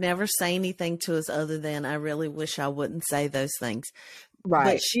she would never say anything to us other than, I really wish I wouldn't say those things.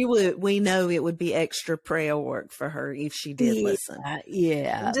 Right. But she would, we know it would be extra prayer work for her if she did listen.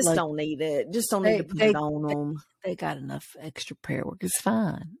 Yeah. Just don't need it. Just don't need to put it on them. They got enough extra prayer work. It's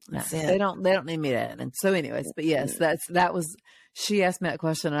fine. No, they don't need me to add. And so anyways, but yes, that was, she asked me that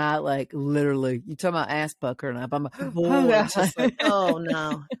question and I literally, you talking about ass puckering up. I'm like, oh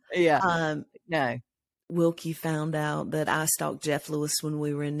no. Yeah. No. Wilkie found out that I stalked Jeff Lewis when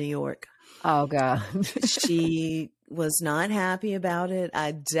we were in New York. Oh God. She was not happy about it.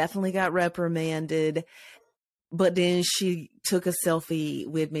 I definitely got reprimanded, but then she took a selfie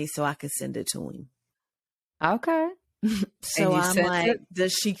with me so I could send it to him. Okay. So I'm like,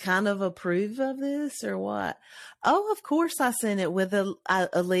 does she kind of approve of this or what? Oh, of course I sent it with a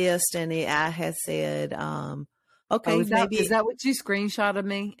list, and I had said, okay, maybe. Is that what you screenshotted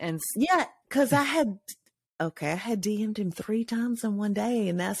me? And yeah, because I had DM'd him 3 times in one day,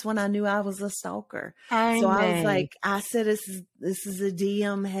 and that's when I knew I was a stalker. I was like, I said, this is a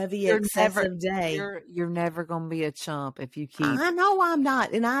DM heavy, excessive day. You're never gonna be a chump if you keep. I know I'm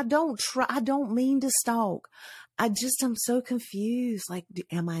not, and I don't mean to stalk. I'm so confused. Like,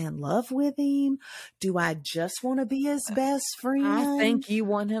 am I in love with him? Do I just want to be his best friend? I think you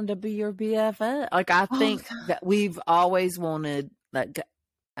want him to be your BFF. Like, I think that we've always wanted that.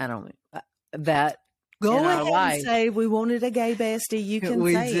 I don't that. Go ahead and say we wanted a gay bestie. You can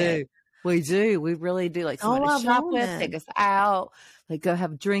say it. We do. We really do. Like, someone to shop with, take us out, like go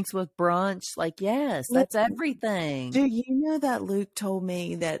have drinks with brunch. Like, yes, that's everything. Do you know that Luke told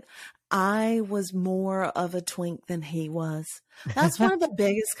me that I was more of a twink than he was? That's one of the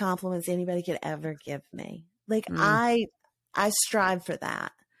biggest compliments anybody could ever give me. Like, I strive for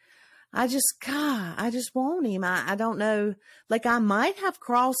that. I just want him. I don't know. Like, I might have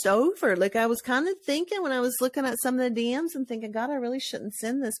crossed over. Like, I was kind of thinking when I was looking at some of the DMs and thinking, God, I really shouldn't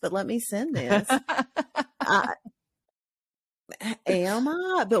send this, but let me send this. Am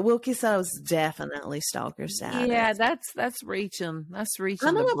I? But Wilkie said I was definitely stalker status. Yeah, that's reaching. That's reaching.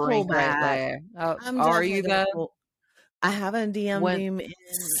 I'm gonna pull back. Right there. Are you though? I haven't DM'd him in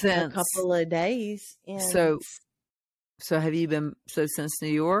a couple of days. So have you been since New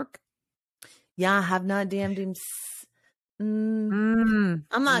York? Yeah, I have not DM'd him.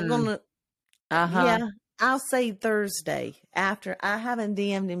 I'm not gonna. Yeah, I'll say Thursday. After I haven't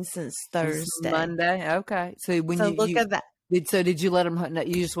DM'd him since Thursday. Monday. Okay. So look at that. Did you let him?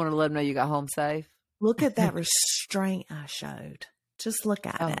 You just want to let him know you got home safe? Look at that restraint I showed. Just look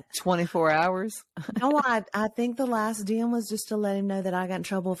at it. 24 hours. No, I think the last DM was just to let him know that I got in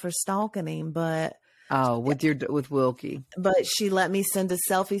trouble for stalking him, but. Oh, with Wilkie. But she let me send a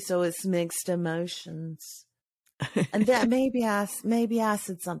selfie, so it's mixed emotions. And that maybe I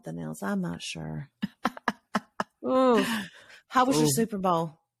said something else. I'm not sure. How was your Super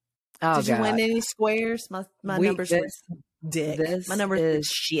Bowl? Oh, did you win any squares? My numbers were dick. My numbers is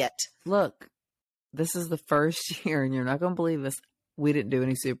shit. Look, this is the first year, and you're not going to believe this. We didn't do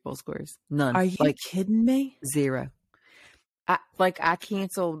any Super Bowl squares. None. Are you kidding me? 0. I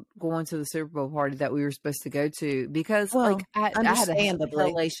canceled going to the Super Bowl party that we were supposed to go to because I had a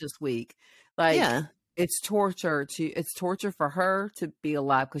hellacious week. Like, yeah. It's torture for her to be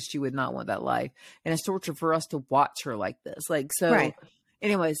alive because she would not want that life, and it's torture for us to watch her like this. Like, so. Right.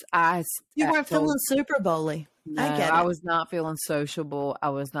 Anyways, you weren't feeling Super Bowl-y. No, I was not feeling sociable. I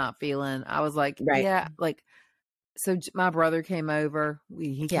was like, right. Yeah, like. So my brother came over.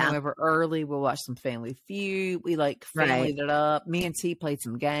 He came over early. We'll watch some Family Feud. We familyed it up. Me and T played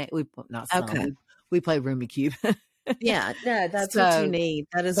some game. We played Roomy Cube. Yeah, no, that's what you need.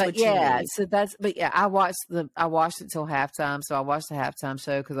 That is what you need. So I watched it till halftime. So I watched the halftime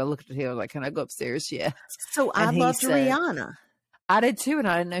show because I looked at him. I was like, "Can I go upstairs?" Yeah. So I loved Rihanna. I did too, and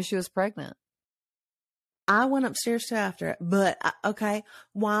I didn't know she was pregnant. I went upstairs too after it, but okay,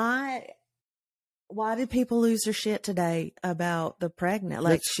 why did people lose their shit today about the pregnant?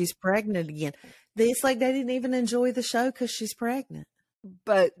 Like, she's pregnant again. It's like they didn't even enjoy the show because she's pregnant.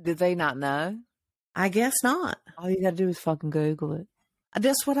 But did they not know? I guess not. All you got to do is fucking Google it.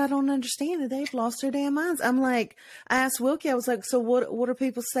 That's what I don't understand. They've lost their damn minds. I'm like, I asked Wilkie, I was like, so what are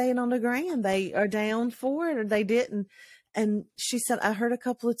people saying on the ground? They are down for it or they didn't? And she said, I heard a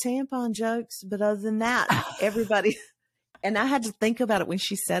couple of tampon jokes, but other than that, everybody... And I had to think about it when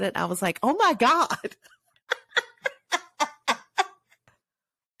she said it. I was like, oh my God.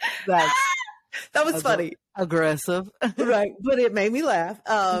 That was funny. Aggressive. Right. But it made me laugh.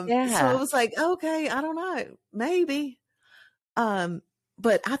 So I was like, okay, I don't know. Maybe.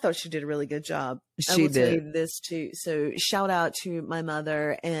 But I thought she did a really good job. She did. This too. So shout out to my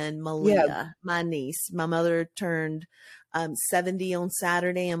mother and Malia, my niece. My mother turned 70 on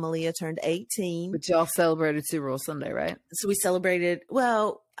Saturday and Malia turned 18. But y'all celebrated Super Bowl Sunday, right? So we celebrated,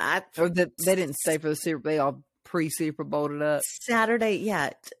 they didn't stay for the Super Bowl. They all pre-Super Bowled it up. Saturday,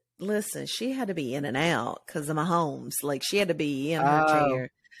 yeah. Listen, she had to be in and out because of Mahomes. Like, she had to be in her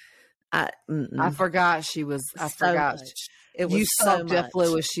chair. I forgot she was. I forgot. It was so Jeff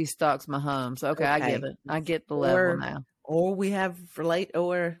Lewis. She stalks Mahomes. Okay, I get it. I get the level now. Or we have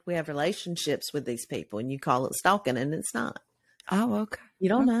relationships with these people, and you call it stalking, and it's not. Oh, okay. You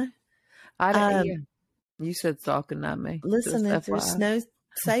don't know. I don't. You said stalking, not me. Listen, if there's no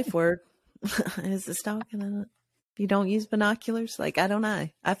safe word, is it stalking? If you don't use binoculars, like, I don't know.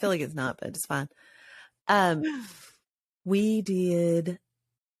 I feel like it's not, but it's fine. We did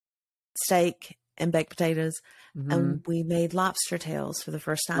steak and baked potatoes, and we made lobster tails for the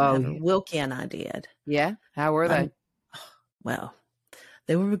first time ever. Yeah. Wilkie and I did. Yeah? How were they? Well,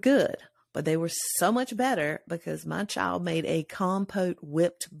 they were good, but they were so much better because my child made a compote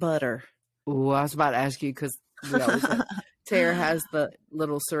whipped butter. Oh, I was about to ask you because Tara has the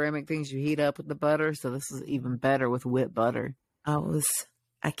little ceramic things you heat up with the butter, so this is even better with whipped butter.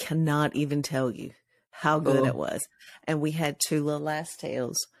 I cannot even tell you how good it was. And we had 2 little ass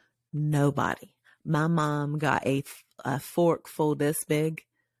tails. Nobody. My mom got a fork full this big.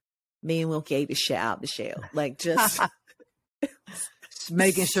 Me and Wilkie ate the shit out the shell. Like, just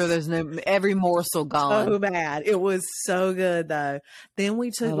making sure there's every morsel gone. So bad. It was so good though. Then we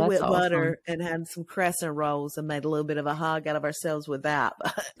took whipped butter and had some crescent rolls and made a little bit of a hog out of ourselves with that.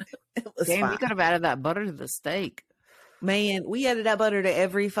 But it was fine. You could have added that butter to the steak. Man, we added that butter to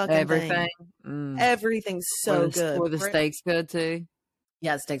every fucking thing. Everything's so good. Were the steaks good too?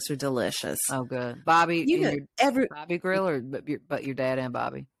 Yeah, steaks are delicious. Oh, good. Bobby, Bobby grill, or but your dad and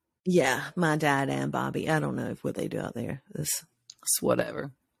Bobby? Yeah, my dad and Bobby. I don't know what they do out there. It's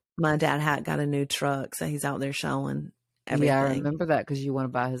whatever. My dad got a new truck, so he's out there showing everything. Yeah, I remember that because you want to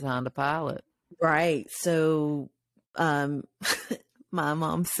buy his Honda Pilot. Right. So my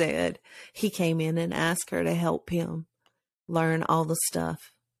mom said he came in and asked her to help him learn all the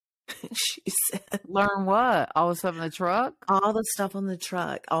stuff. She said, learn what? All the stuff in the truck? All the stuff on the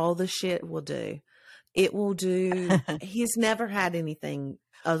truck. All the shit will do. It will do. He's never had anything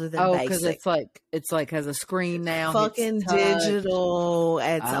other than basic. Because it's like has a screen now. Fucking digital.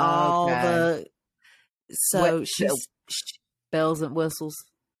 It's all the. So she's bells and whistles.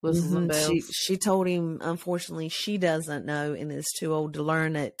 Whistles and bells. She told him, unfortunately, she doesn't know and is too old to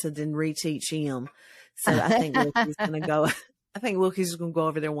learn it to then reteach him. So I think Wilkie's going to go. I think Wilkie's going to go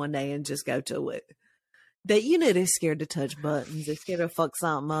over there one day and just go to it. They're scared to touch buttons. They're scared to fuck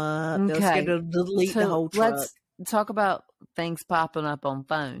something up. They're scared to delete the whole truck. Let's talk about things popping up on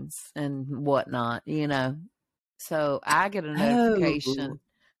phones and whatnot, So I get a notification.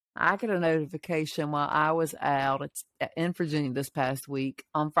 I get a notification while I was out in Virginia this past week.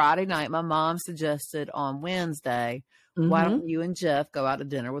 On Friday night, my mom suggested on Wednesday, why don't you and Jeff go out to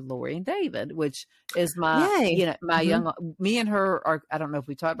dinner with Lori and David, which is my young, me and her are, I don't know if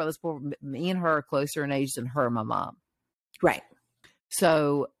we talked about this before, me and her are closer in age than her and my mom. Right.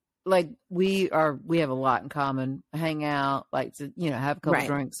 So like we have a lot in common, hang out, like to, have a couple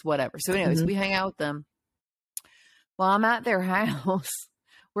drinks, whatever. So anyways, we hang out with them. Well, I'm at their house.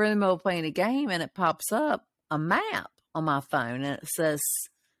 We're in the middle of playing a game and it pops up a map on my phone and it says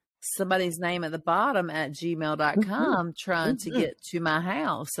somebody's name at the bottom at gmail.com trying to get to my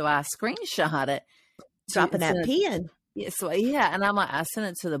house. So I screenshot it. Dropping that pin. Yeah, and I'm like, I sent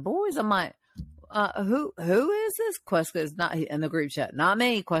it to the boys. I'm like, who is this? Quest is not in the group chat. Not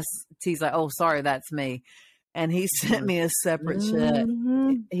me. Quest T's like, oh, sorry, that's me. And he sent me a separate chat.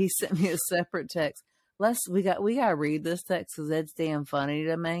 He sent me a separate text. We gotta read this text because it's damn funny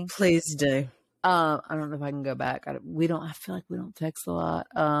to me. Please do. I don't know if I can go back. I feel like we don't text a lot.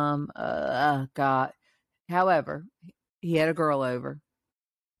 God. However, he had a girl over.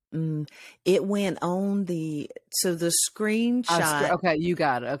 It went on the screenshot. Okay, you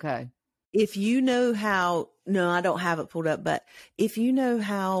got it. Okay. If you know how, no, I don't have it pulled up, but if you know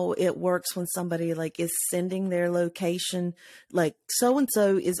how it works when somebody like is sending their location, like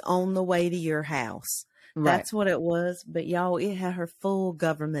so-and-so is on the way to your house. Right. That's what it was. But y'all, it had her full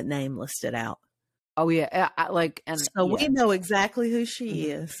government name listed out. Oh yeah. We know exactly who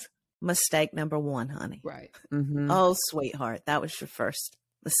she is. Mistake number 1, honey. Right. Oh, sweetheart. That was your first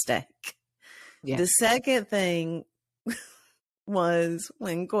mistake. Yeah. The second thing was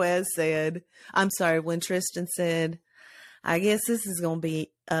when when Tristan said, I guess this is going to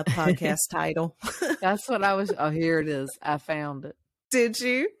be a podcast title. That's what I was. Oh, here it is. I found it. Did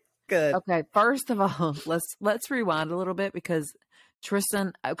you? Good. Okay. First of all, let's rewind a little bit because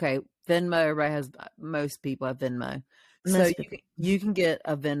Tristan, Venmo, everybody has, most people have Venmo. So you can get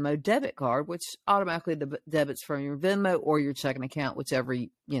a Venmo debit card, which automatically debits from your Venmo or your checking account, whichever,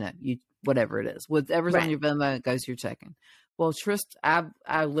 whatever it is. Whatever's on your Venmo, it goes to your checking. Well,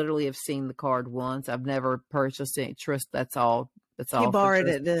 I literally have seen the card once. I've never purchased it. That's all. He borrowed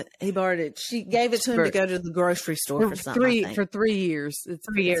it. She gave it to him to go to the grocery store for something. For 3 years. It's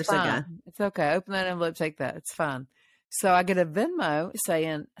 3 years ago. It's okay. Open that envelope, take that. It's fine. So I get a Venmo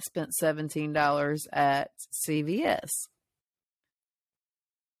saying I spent $17 at CVS.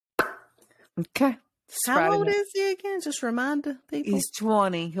 Okay. How old is he again? Just remind people. He's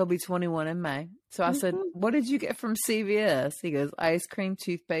 20. He'll be 21 in May. So I said, what did you get from CVS? He goes, ice cream,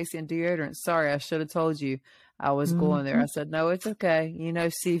 toothpaste, and deodorant. Sorry, I should have told you I was going there. I said, no, it's okay. You know,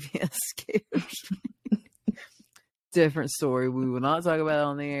 CVS scares me. Different story. We will not talk about it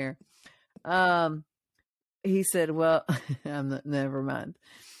on the air. He said, well, never mind.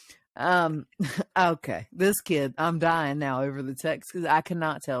 Okay, this kid, I'm dying now over the text because I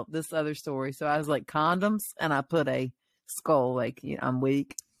cannot tell this other story. So I was like, condoms, and I put a skull, like, you know, I'm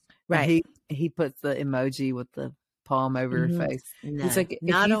weak. Right. He puts the emoji with the palm over your face. No, he's like,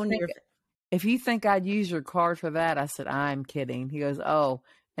 not on your. If you think I'd use your card for that, I said, I'm kidding. He goes, oh,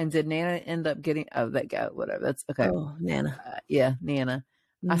 and did Nana end up getting? Oh, that guy, whatever. That's okay. Oh, Nana. Yeah, Nana.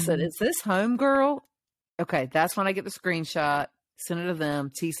 I said, is this home girl? Okay, that's when I get the screenshot. Send it to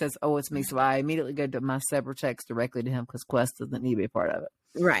them. T says, oh, it's me. So I immediately go to my separate text directly to him because Quest doesn't need to be a part of it.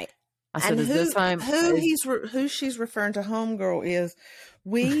 Right. I said, is this time? Who she's referring to homegirl is,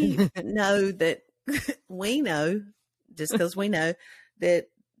 we know that, just because we know that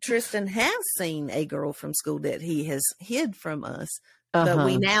Tristan has seen a girl from school that he has hid from us. But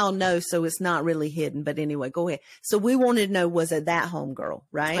we now know, so it's not really hidden. But anyway, go ahead. So we wanted to know, was it that homegirl,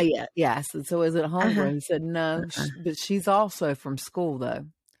 right? Oh, yeah. Yes. So is it homegirl? He said, no, but she's also from school, though.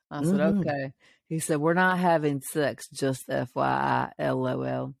 I said, okay. He said, we're not having sex, just FYI,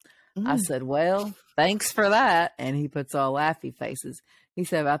 LOL. I said, well, thanks for that. And he puts all laughy faces. He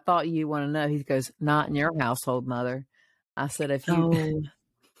said, I thought you want to know. He goes, not in your household, mother. I said, if you,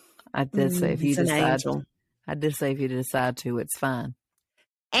 I did say, if you decide, I did say, if you decide to, it's fine.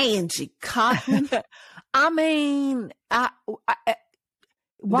 Angie Cotton. I mean,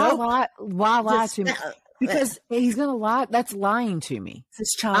 why lie to me? Because he's gonna lie. That's lying to me. It's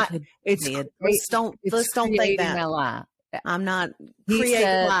his childhood. Let's don't think that. A lie. I'm not creating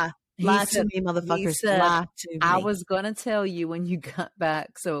a lie. Lie to me, motherfuckers. Lie to me. I was gonna tell you when you got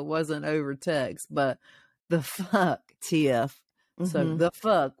back, so it wasn't over text. But the fuck, TF. So the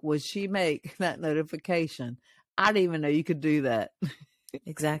fuck would she make that notification? I didn't even know you could do that.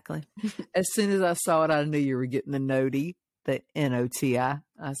 Exactly. As soon as I saw it, I knew you were getting the noti, the NOTI.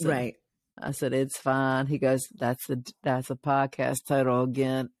 I said, right. I said, it's fine. He goes, that's a podcast title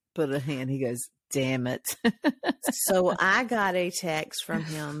again. Put a hand. He goes, damn it. So I got a text from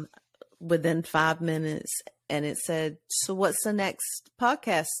him within 5 minutes, and it said, so what's the next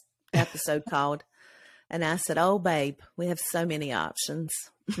podcast episode called? And I said, oh, babe, we have so many options.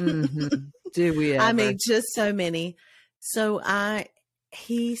 Do we ever? I mean, just so many. So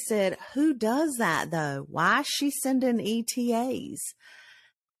he said, who does that though? Why is she sending ETAs?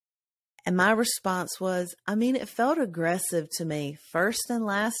 And my response was, I mean, it felt aggressive to me. First and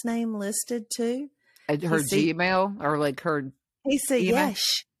last name listed too. Her Gmail or like her. He said, email? Yes.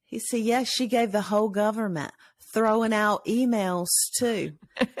 He said, yes, she gave the whole government, throwing out emails too.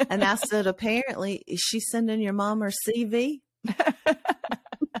 And I said, apparently, is she sending your mom her CV?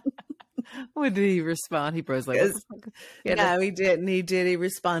 What did he respond? He was like, no, he didn't. He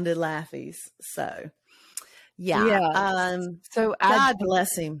responded laughies. So, yeah. So God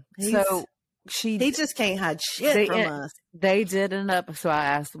bless him. He just can't hide shit from us. They did end up. So I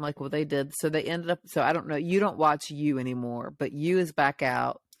asked them like, well, they did. So they ended up. So I don't know. You don't watch You anymore, but You is back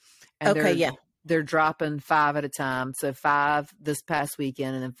out. And they're dropping 5 at a time. So 5 this past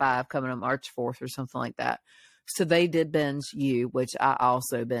weekend, and then 5 coming on March 4th or something like that. So they did binge You, which I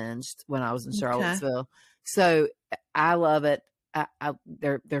also binged when I was in Charlottesville. Okay. So I love it.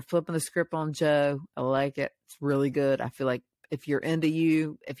 They're flipping the script on Joe. I like it. It's really good. I feel like if you're into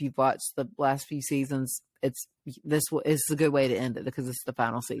You, if you've watched the last few seasons, it's a good way to end it because it's the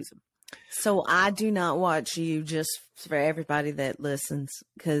final season. So I do not watch You, just for everybody that listens,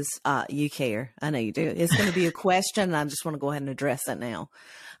 because you care. I know you do. It's going to be a question, and I just want to go ahead and address it now.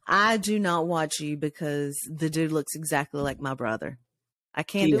 I do not watch You because the dude looks exactly like my brother. I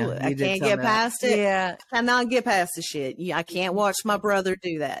can't do it. I can't get past it. Yeah. I cannot get past the shit. I can't watch my brother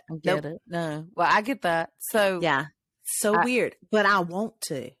do that. I get it. No. Well, I get that. So yeah. So weird. But I want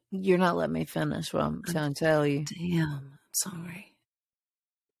to. You're not letting me finish what I'm trying to tell you. Damn. I'm sorry.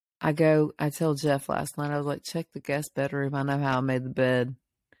 I tell Jeff last night, I was like, check the guest bedroom. I know how I made the bed.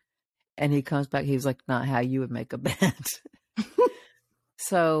 And he comes back. He was like, not how you would make a bed.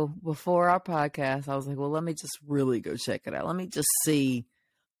 So before our podcast, I was like, well, let me just really go check it out. Let me just see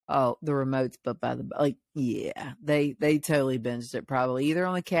the remotes, but they totally binged it, probably either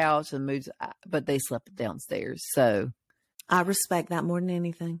on the couch and moved, but they slept downstairs. So I respect that more than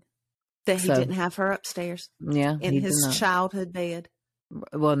anything, that he didn't have her upstairs. Yeah. In his childhood bed.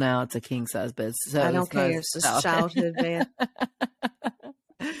 Well, now it's a king size bed. So I don't care. It's a childhood bed.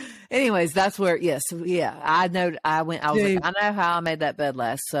 anyways, that's where, yes. Yeah. I know I was like, I know how I made that bed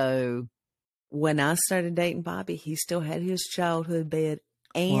last. So when I started dating Bobby, he still had his childhood bed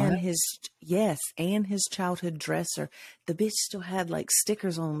and his childhood dresser. The bitch still had like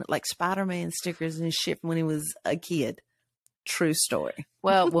stickers on it, like Spider-Man stickers and shit when he was a kid. True story.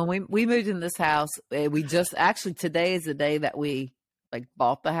 Well, when we moved in this house, we just actually today is the day that we like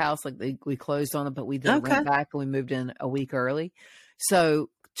bought the house. Like we closed on it, but we then went back and we moved in a week early. So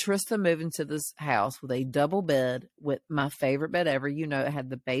Trista moved into this house with a double bed with my favorite bed ever. You know, it had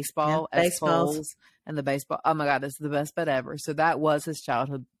the baseball as poles and the baseball. Oh my God, this is the best bed ever. So that was his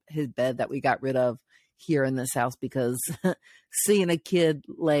bed that we got rid of here in this house because seeing a kid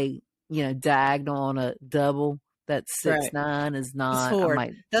lay, diagonal on a double that's 6'9" is not.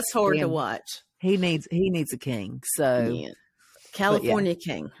 That's hard to watch. He needs a king. So California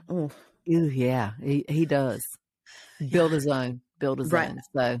king. Ooh, yeah, he does. Build his own. So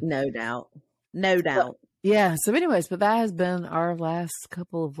no doubt. Yeah. So anyways, but that has been our last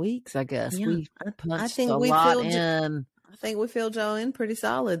couple of weeks, I guess. Yeah. We punched a lot in. I think we filled y'all in pretty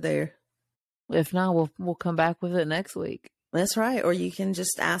solid there. If not, we'll come back with it next week. That's right. Or you can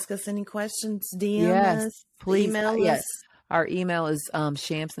just ask us any questions, DM us, please email us. Yes. Our email is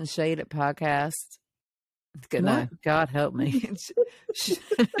shamsandshade@podcast. Good night. God help me.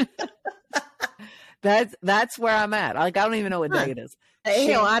 That's where I'm at. Like, I don't even know what day it is.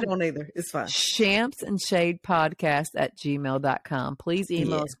 Hell, I don't either. It's fine. shamsandshadepodcast@gmail.com. Please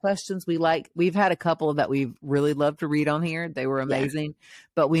email us questions. We've had a couple that we've really loved to read on here. They were amazing,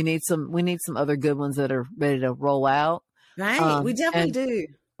 but we need some other good ones that are ready to roll out. Right. We definitely do.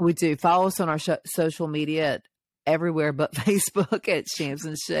 We do. Follow us on our social media at everywhere but Facebook at Shams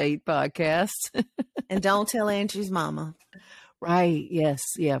and Shade Podcast. And don't tell Andrew's mama. Right. Yes.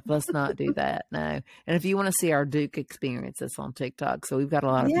 Yeah. Let's not do that. No. And if you want to see our Duke experience, it's on TikTok. So we've got a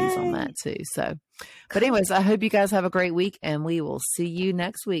lot of views on that too. So, but anyways, I hope you guys have a great week and we will see you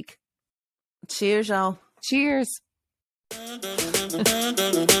next week. Cheers, y'all. Cheers.